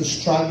sins, to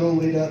struggle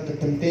with the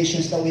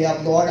temptations that we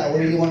have. Lord, I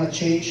really want to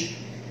change.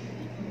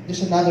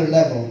 There's another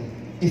level.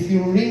 If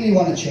you really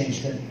want to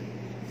change them,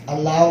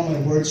 allow my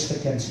words to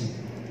cleanse you.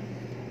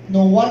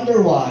 No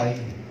wonder why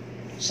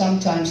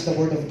sometimes the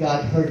Word of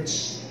God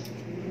hurts.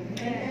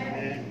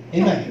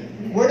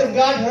 Amen. Word of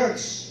God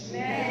hurts.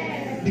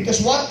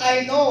 Because what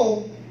I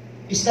know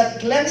is that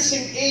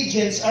cleansing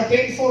agents are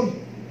painful.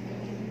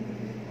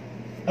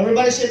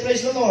 Everybody say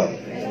praise the Lord.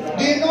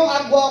 Do you know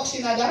agua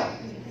oxinada?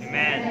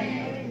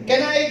 Amen.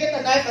 Can I get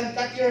a knife and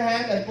cut your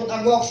hand and put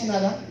agua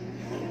oxinada?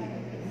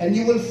 And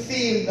you will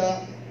feel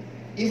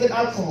even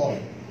alcohol.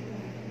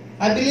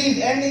 I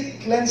believe any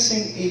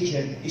cleansing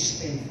agent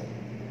is painful.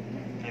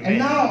 Amen. And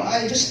now,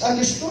 I just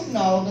understood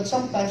now that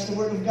sometimes the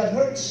Word of God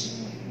hurts.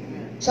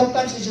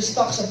 Sometimes it just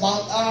talks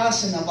about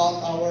us and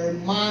about our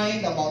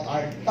mind, about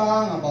our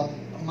tongue, about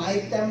my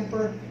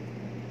temper.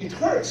 It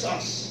hurts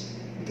us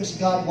because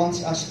God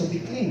wants us to be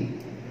clean.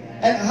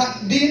 And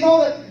do you know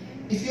that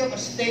if you have a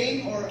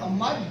stain or a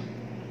mud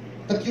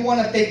that you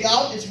want to take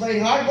out, it's very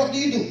hard. What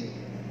do?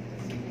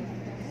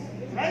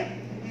 Right?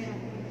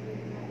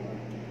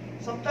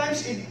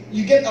 Sometimes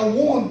you get a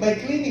wound by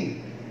cleaning.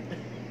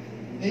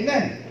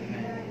 Amen.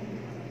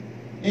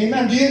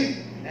 Amen. Do you?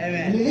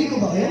 Amen.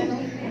 Naliligo ba kayo?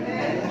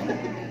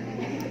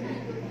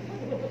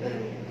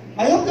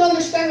 I hope you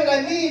understand what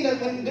I mean.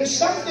 That when there's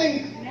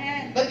something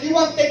that you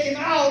want taken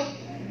out,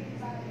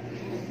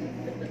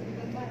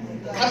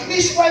 at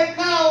least right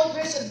now,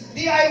 there's a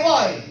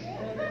DIY.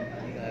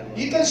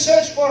 You can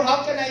search for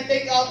how can I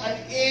take out an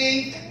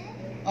ink,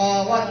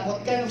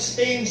 what kind of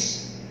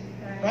stains,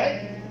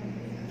 right?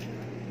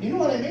 You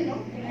know what I mean, no?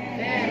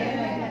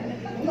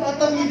 Wala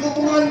atang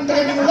igutungan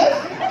tayo ng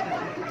life.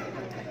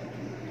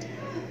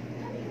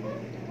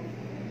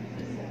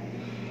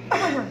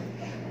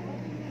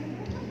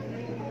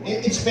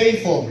 It's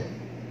painful.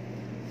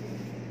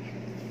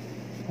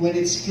 When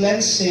it's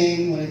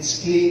cleansing, when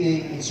it's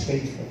cleaning, it's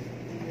painful.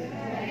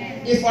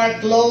 If our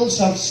clothes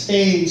have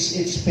stains,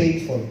 it's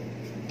painful.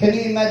 Can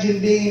you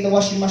imagine being in the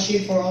washing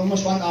machine for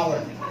almost 1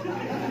 hour?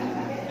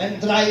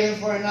 And dryer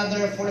for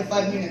another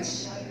 45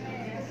 minutes?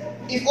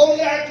 If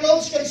only our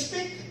clothes can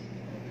speak.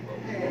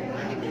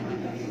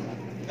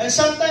 And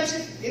sometimes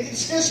if it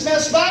still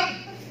smells bad,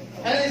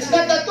 and it's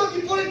not that good,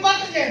 you put it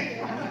back again.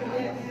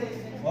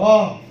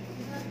 Oh.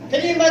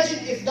 Can you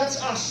imagine if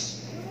that's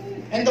us?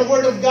 And the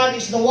Word of God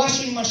is the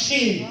washing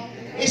machine.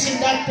 Isn't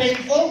that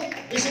painful?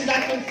 Isn't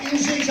that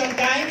confusing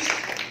sometimes?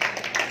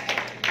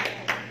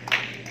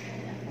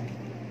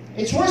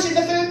 It's worse in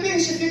the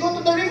Philippines if you go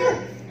to the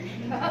river.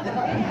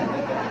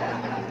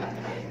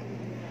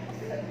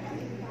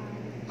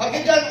 Have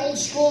you done old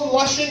school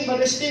washing,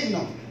 Brother Steve?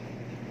 No?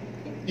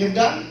 You've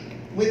done?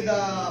 With the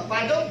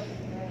paddle?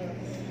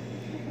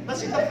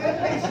 That's in the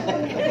Philippines.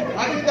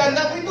 Have you done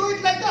that? We do it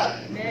like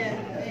that.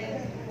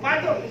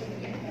 Paddle.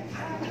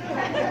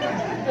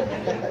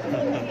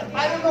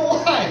 I don't know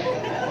why.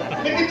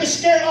 Maybe to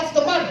scare off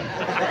the mud.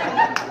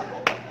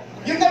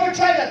 You've never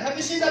tried that. Have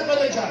you seen that,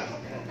 Brother John?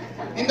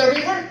 In the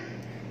river?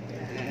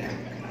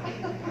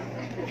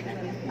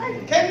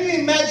 Can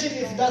you imagine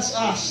if that's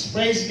us?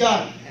 Praise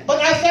God. But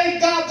I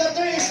thank God that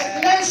there is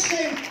a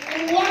cleansing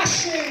and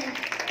washing,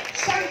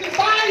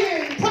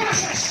 sanctifying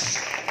process.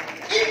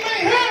 It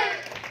may hurt,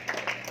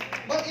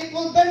 but it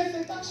will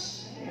benefit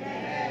us.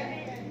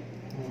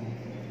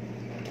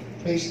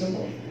 Praise the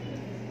Lord.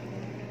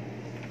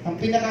 Ang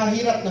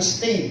pinakahirap na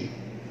stain,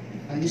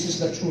 and this is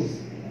the truth,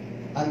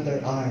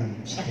 underarm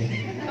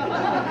stain.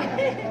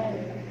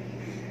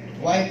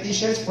 White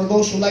t-shirts, for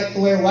those who like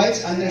to wear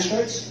whites,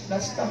 undershirts,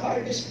 that's the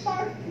hardest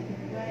part.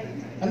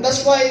 And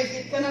that's why if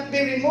it cannot be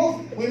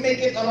removed, we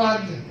make it a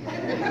rug.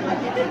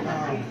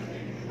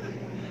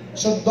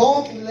 So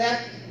don't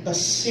let the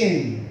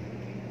sin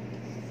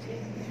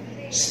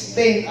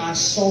stain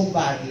us so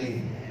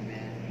badly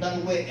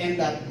that we end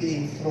up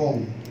being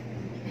thrown.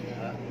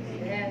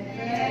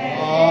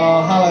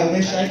 Oh, how I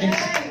wish I can.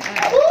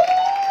 Woo!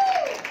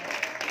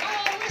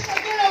 How I wish I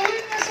get a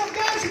witness of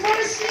God's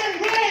mercy and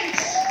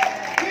grace.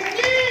 We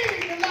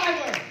need the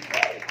Laver.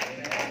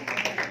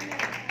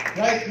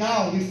 Right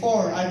now,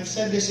 before, I've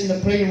said this in the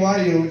prayer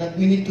warrior that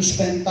we need to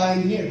spend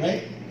time here,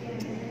 right?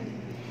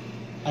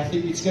 I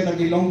think it's gonna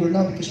be longer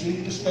now because we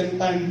need to spend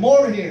time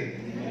more here.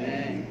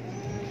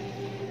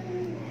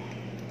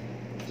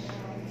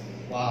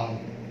 Wow,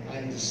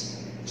 I'm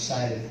just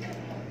excited.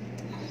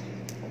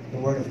 The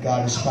Word of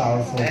God is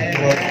powerful.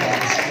 The Word of God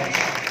is blessed.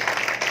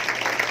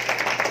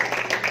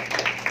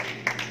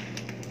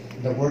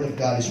 The Word of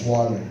God is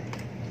water.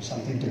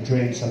 Something to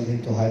drink,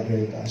 something to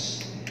hydrate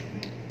us.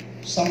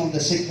 Some of the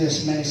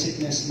sickness, many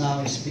sickness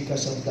now is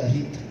because of the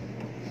heat.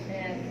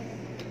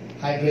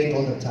 Hydrate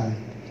all the time.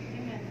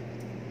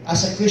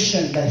 As a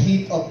Christian, the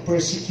heat of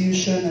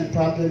persecution and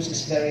problems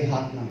is very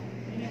hot now.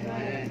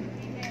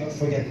 Don't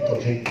forget to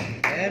drink.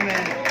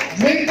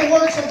 Drink the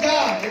words of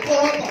God. It will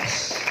help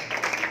us.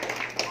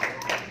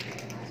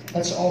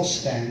 Let's all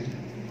stand.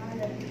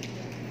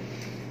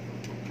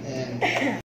 And